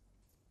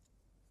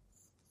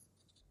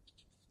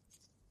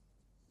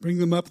 Bring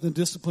them up in the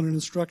discipline and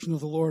instruction of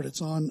the Lord.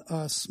 It's on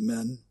us,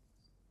 men.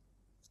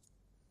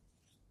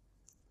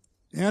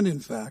 And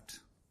in fact,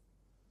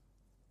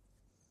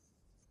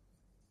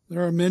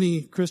 there are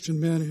many Christian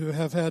men who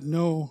have had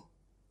no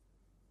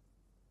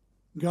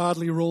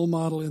godly role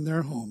model in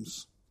their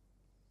homes.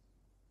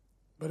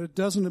 But it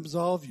doesn't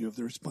absolve you of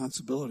the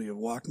responsibility of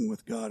walking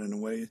with God in a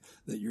way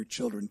that your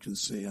children can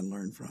see and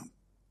learn from.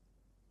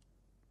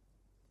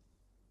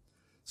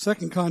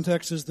 Second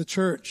context is the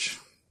church.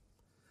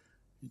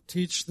 You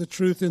teach the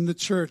truth in the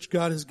church.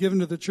 God has given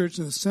to the church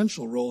an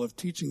essential role of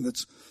teaching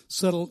that's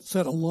set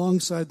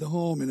alongside the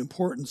home in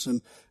importance,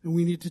 and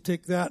we need to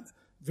take that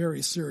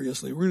very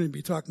seriously. We're going to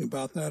be talking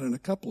about that in a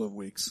couple of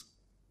weeks.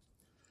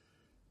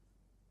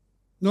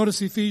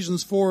 Notice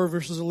Ephesians 4,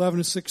 verses 11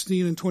 to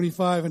 16 and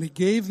 25. "And he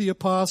gave the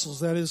apostles,"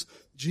 that is,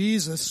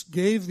 Jesus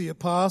gave the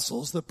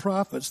apostles, the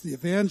prophets, the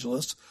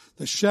evangelists,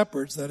 the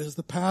shepherds, that is,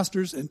 the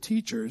pastors and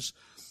teachers,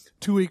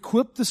 to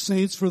equip the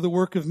saints for the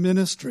work of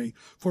ministry,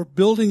 for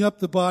building up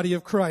the body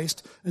of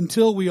Christ,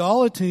 until we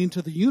all attain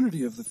to the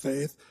unity of the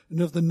faith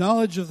and of the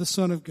knowledge of the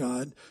Son of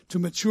God, to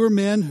mature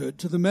manhood,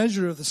 to the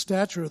measure of the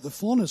stature of the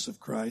fullness of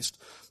Christ,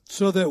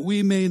 so that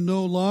we may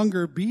no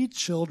longer be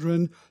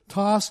children,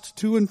 tossed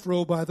to and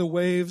fro by the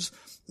waves,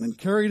 and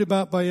carried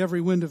about by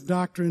every wind of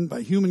doctrine,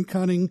 by human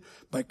cunning,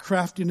 by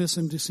craftiness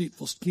and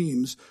deceitful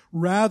schemes.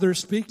 Rather,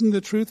 speaking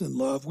the truth in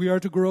love, we are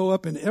to grow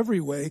up in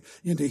every way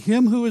into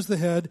Him who is the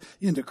head,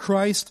 into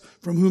Christ,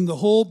 from whom the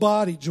whole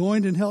body,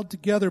 joined and held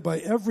together by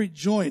every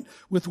joint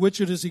with which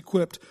it is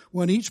equipped,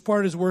 when each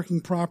part is working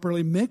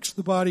properly, makes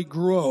the body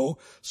grow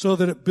so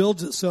that it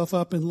builds itself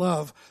up in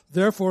love.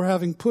 Therefore,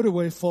 having put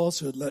away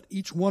falsehood, let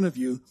each one of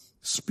you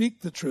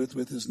speak the truth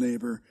with his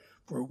neighbor,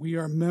 for we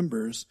are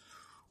members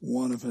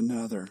one of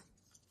another.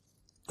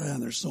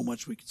 And there's so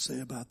much we could say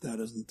about that,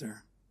 isn't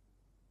there?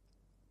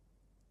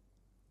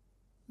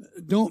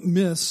 Don't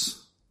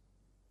miss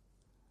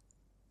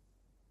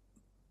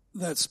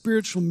that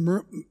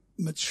spiritual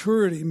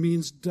maturity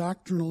means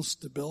doctrinal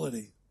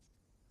stability.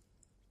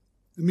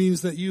 It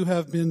means that you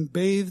have been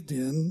bathed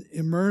in,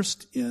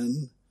 immersed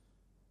in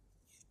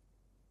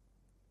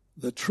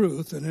the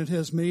truth, and it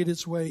has made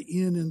its way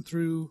in and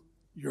through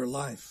your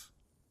life.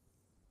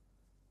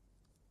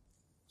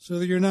 So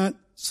that you're not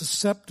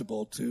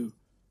susceptible to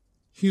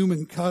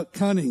human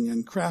cunning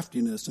and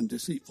craftiness and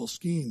deceitful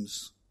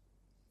schemes.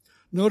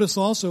 Notice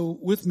also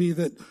with me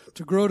that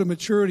to grow to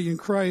maturity in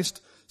Christ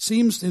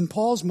seems in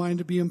Paul's mind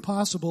to be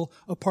impossible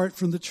apart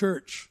from the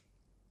church.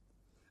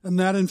 And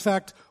that, in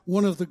fact,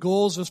 one of the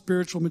goals of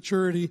spiritual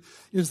maturity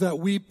is that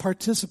we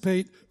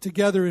participate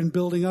together in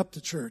building up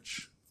the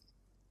church.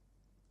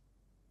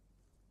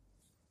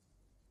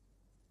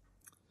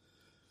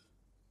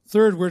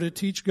 Third, we're to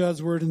teach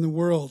God's word in the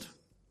world.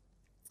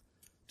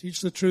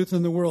 Teach the truth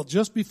in the world.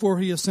 Just before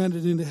he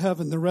ascended into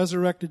heaven, the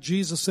resurrected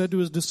Jesus said to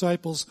his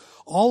disciples,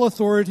 "All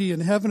authority in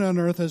heaven and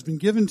on earth has been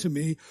given to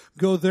me.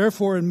 Go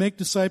therefore and make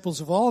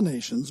disciples of all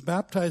nations,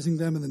 baptizing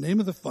them in the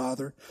name of the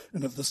Father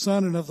and of the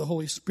Son and of the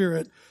Holy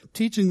Spirit,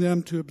 teaching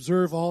them to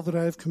observe all that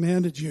I have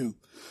commanded you."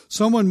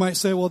 Someone might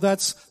say, well,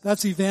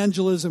 that's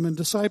evangelism and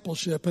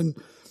discipleship, and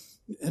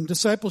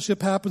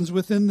discipleship happens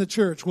within the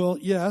church. Well,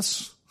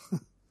 yes,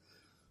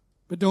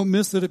 but don't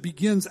miss that it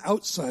begins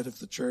outside of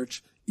the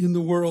church, in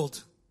the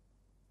world.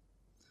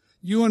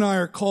 You and I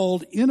are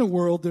called in a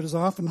world that is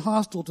often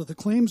hostile to the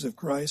claims of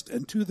Christ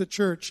and to the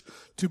church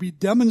to be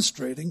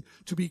demonstrating,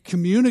 to be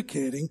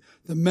communicating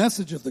the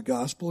message of the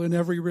gospel in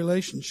every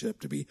relationship,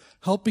 to be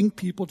helping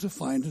people to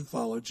find and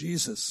follow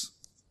Jesus.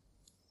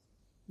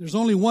 There's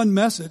only one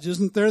message,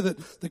 isn't there,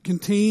 that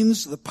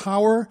contains the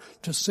power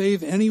to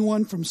save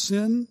anyone from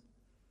sin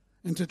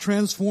and to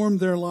transform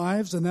their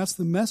lives, and that's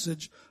the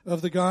message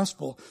of the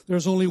gospel.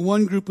 There's only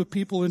one group of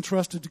people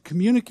entrusted to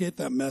communicate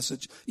that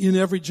message in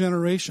every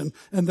generation,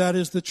 and that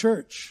is the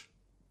church.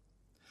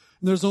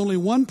 And there's only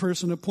one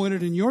person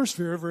appointed in your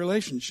sphere of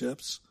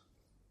relationships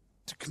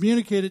to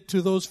communicate it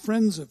to those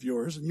friends of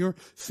yours and your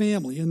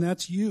family, and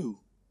that's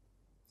you.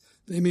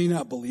 They may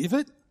not believe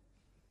it,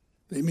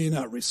 they may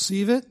not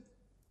receive it,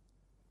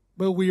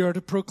 but we are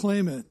to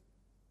proclaim it.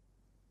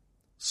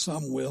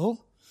 Some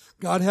will.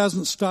 God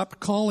hasn't stopped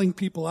calling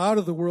people out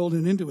of the world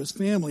and into his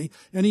family,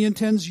 and he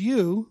intends to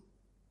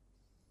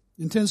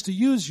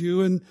use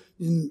you and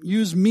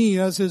use me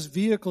as his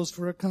vehicles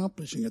for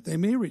accomplishing it. They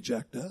may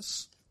reject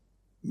us.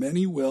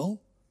 Many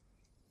will.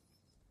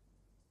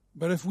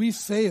 But if we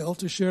fail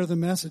to share the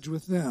message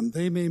with them,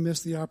 they may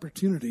miss the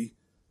opportunity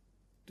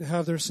to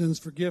have their sins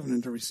forgiven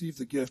and to receive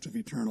the gift of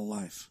eternal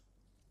life.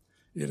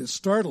 It is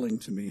startling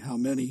to me how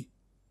many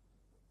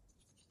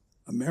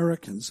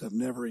Americans have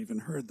never even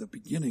heard the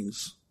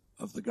beginnings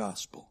of the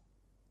gospel.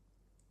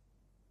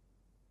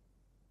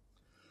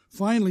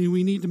 Finally,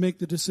 we need to make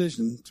the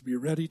decision to be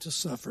ready to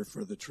suffer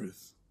for the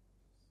truth.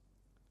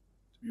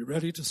 To be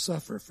ready to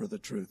suffer for the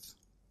truth.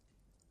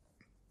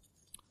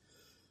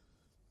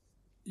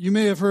 You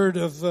may have heard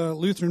of a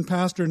Lutheran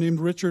pastor named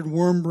Richard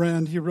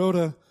Wurmbrand. He wrote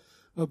an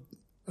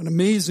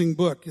amazing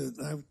book that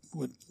I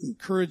would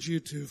encourage you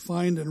to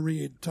find and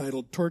read,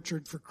 titled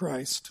Tortured for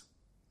Christ.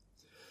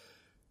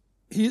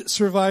 He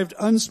survived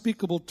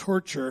unspeakable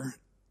torture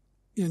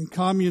in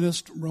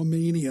communist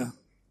Romania.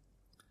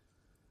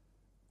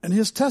 And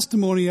his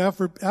testimony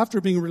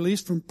after being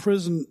released from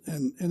prison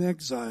and in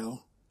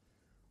exile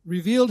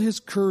revealed his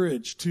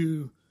courage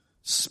to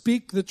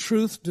speak the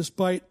truth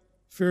despite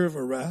fear of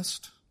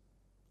arrest.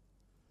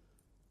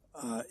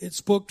 It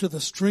spoke to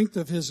the strength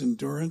of his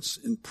endurance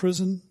in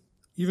prison,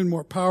 even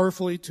more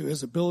powerfully to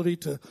his ability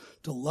to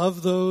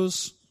love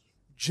those,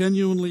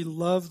 genuinely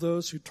love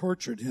those who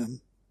tortured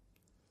him.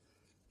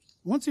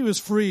 Once he was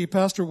free,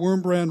 Pastor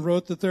Wurmbrand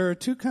wrote that there are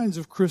two kinds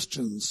of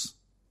Christians: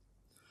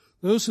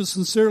 those who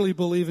sincerely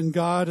believe in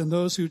God and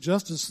those who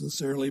just as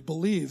sincerely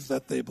believe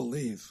that they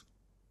believe.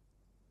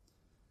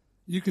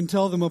 You can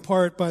tell them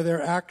apart by their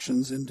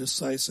actions in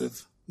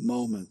decisive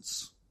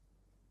moments.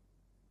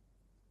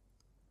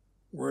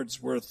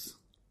 Words worth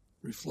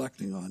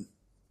reflecting on.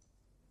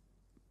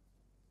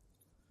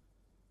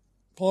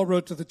 Paul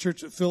wrote to the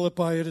church at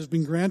Philippi, "It has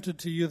been granted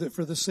to you that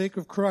for the sake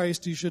of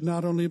Christ you should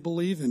not only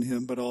believe in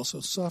him, but also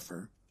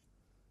suffer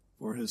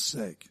for his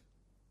sake."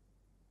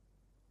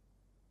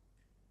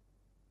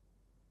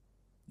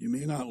 You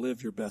may not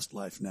live your best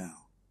life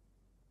now.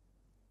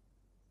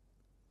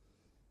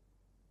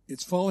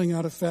 It's falling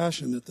out of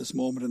fashion at this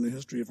moment in the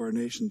history of our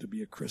nation to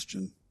be a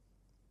Christian.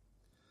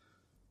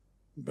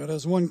 But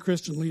as one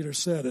Christian leader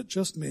said, it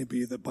just may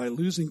be that by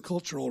losing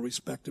cultural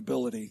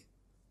respectability,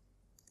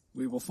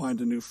 we will find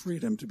a new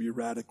freedom to be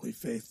radically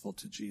faithful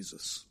to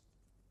Jesus.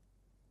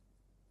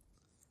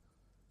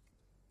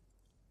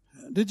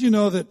 Did you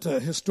know that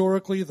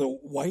historically the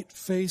white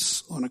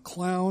face on a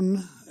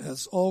clown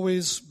has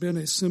always been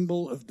a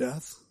symbol of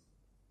death?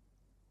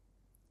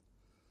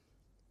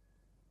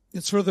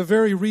 It's for the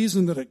very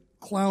reason that a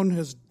clown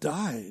has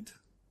died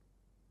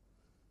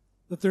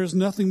that there's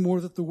nothing more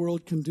that the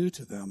world can do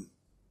to them.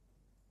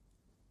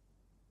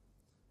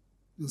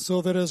 And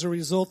so that as a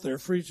result, they're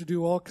free to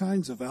do all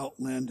kinds of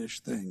outlandish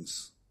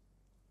things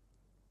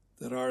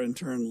that are in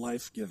turn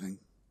life-giving.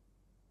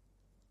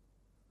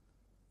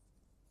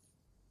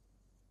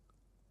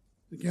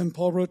 Again,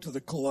 Paul wrote to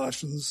the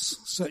Colossians,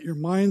 "Set your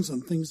minds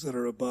on things that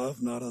are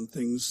above, not on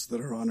things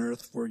that are on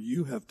earth, for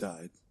you have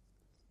died.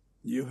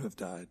 You have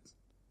died.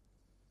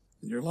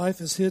 And your life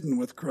is hidden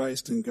with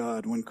Christ in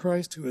God. When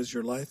Christ, who is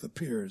your life,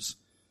 appears,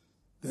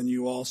 then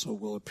you also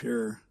will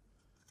appear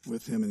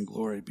with him in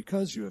glory.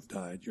 Because you have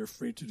died, you're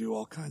free to do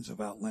all kinds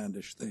of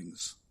outlandish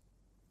things.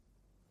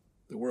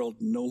 The world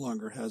no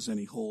longer has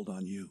any hold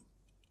on you."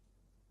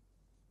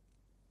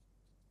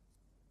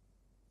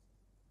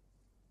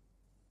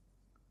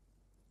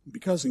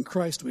 Because in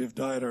Christ we have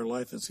died, our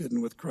life is hidden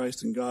with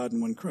Christ in God,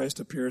 and when Christ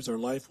appears, our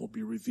life will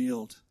be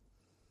revealed.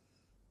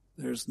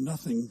 There's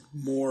nothing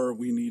more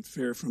we need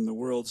fear from the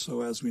world,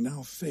 so as we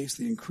now face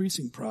the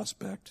increasing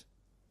prospect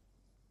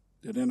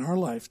that in our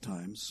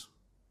lifetimes,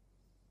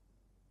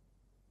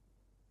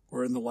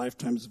 or in the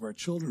lifetimes of our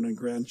children and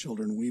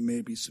grandchildren, we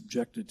may be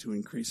subjected to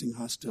increasing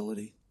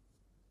hostility,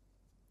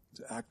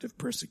 to active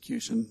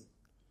persecution,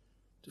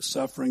 to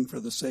suffering for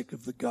the sake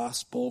of the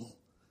gospel,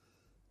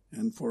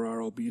 and for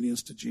our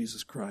obedience to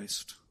Jesus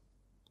Christ.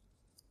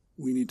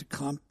 We need to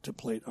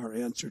contemplate our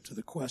answer to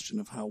the question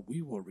of how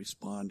we will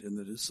respond in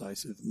the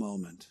decisive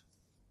moment.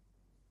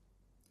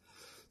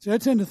 See, I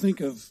tend to think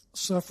of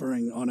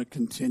suffering on a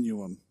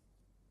continuum,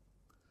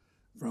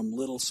 from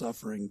little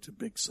suffering to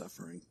big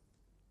suffering.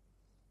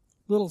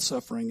 Little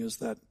suffering is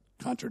that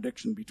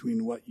contradiction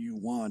between what you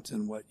want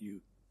and what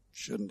you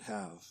shouldn't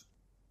have.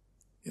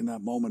 In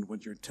that moment when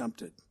you're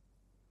tempted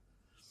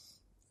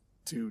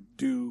to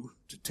do,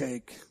 to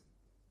take,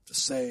 to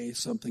say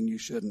something you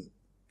shouldn't.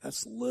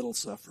 That's little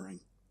suffering.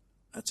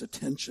 That's a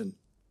tension.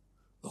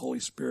 The Holy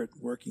Spirit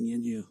working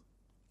in you.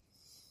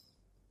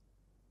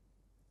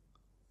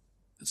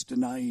 It's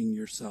denying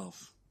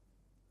yourself.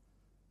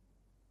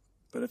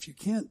 But if you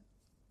can't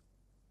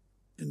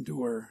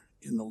endure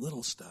in the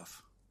little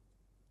stuff,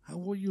 how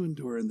will you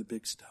endure in the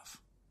big stuff?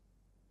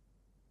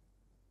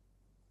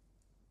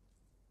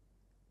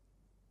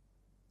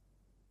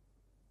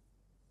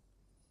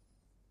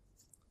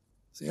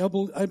 See, I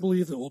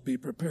believe that we'll be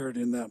prepared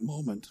in that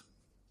moment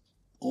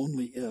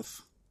only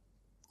if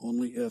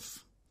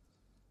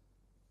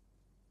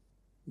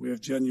we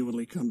have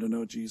genuinely come to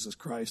know Jesus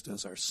Christ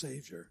as our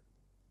Savior,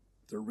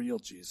 the real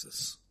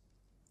Jesus.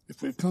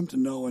 If we've come to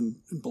know and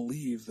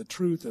believe the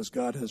truth as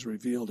God has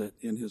revealed it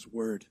in His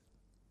Word.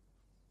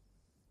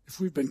 If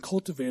we've been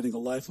cultivating a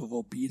life of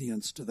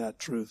obedience to that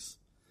truth,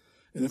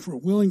 and if we're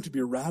willing to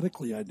be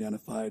radically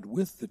identified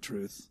with the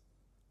truth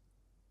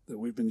that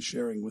we've been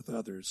sharing with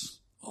others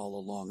all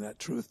along, that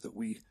truth that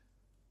we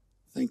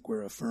think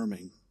we're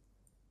affirming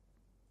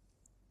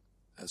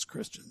as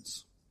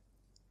Christians.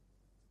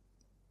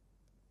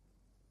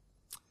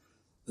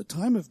 The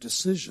time of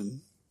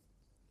decision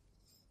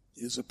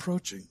is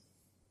approaching.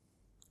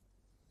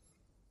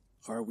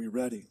 Are we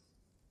ready?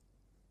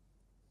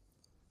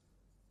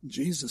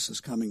 Jesus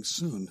is coming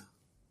soon.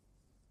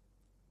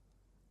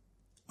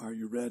 Are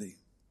you ready?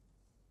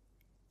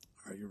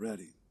 Are you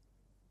ready?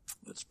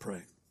 Let's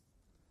pray.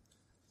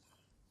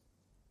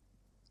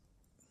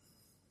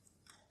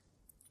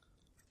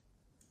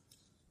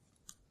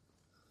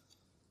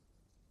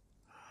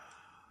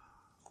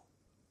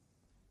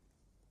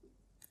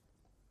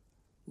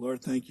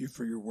 Lord, thank you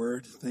for your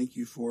word. Thank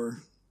you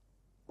for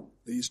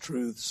these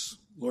truths.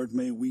 Lord,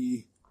 may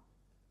we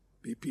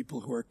be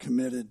people who are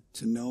committed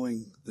to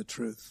knowing the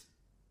truth.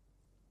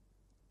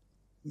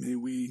 May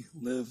we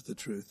live the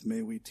truth.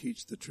 May we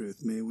teach the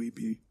truth. May we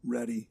be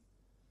ready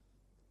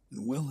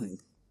and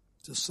willing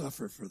to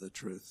suffer for the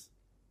truth.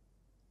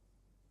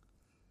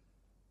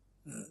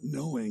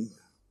 Knowing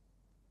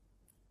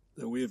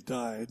that we have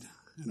died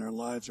and our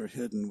lives are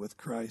hidden with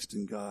Christ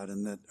in God,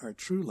 and that our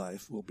true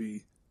life will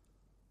be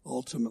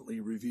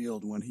ultimately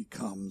revealed when He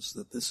comes,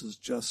 that this is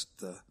just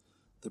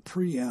the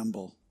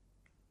preamble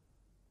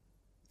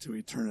to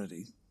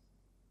eternity.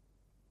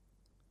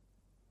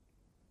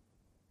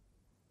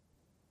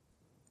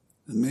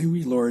 And may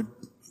we, Lord,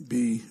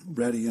 be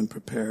ready and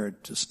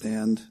prepared to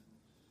stand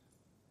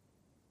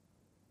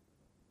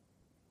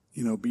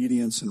in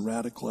obedience and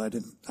radical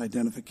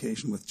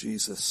identification with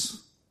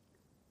Jesus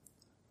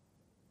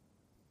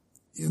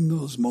in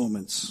those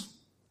moments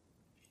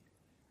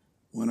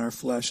when our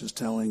flesh is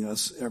telling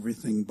us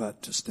everything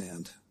but to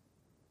stand.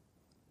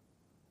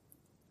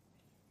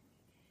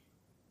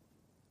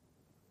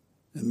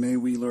 And may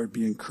we, Lord,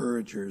 be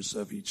encouragers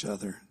of each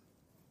other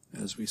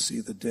as we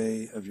see the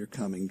day of your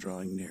coming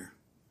drawing near.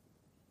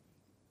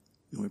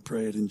 And we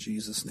pray it in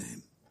Jesus'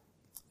 name.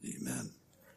 Amen.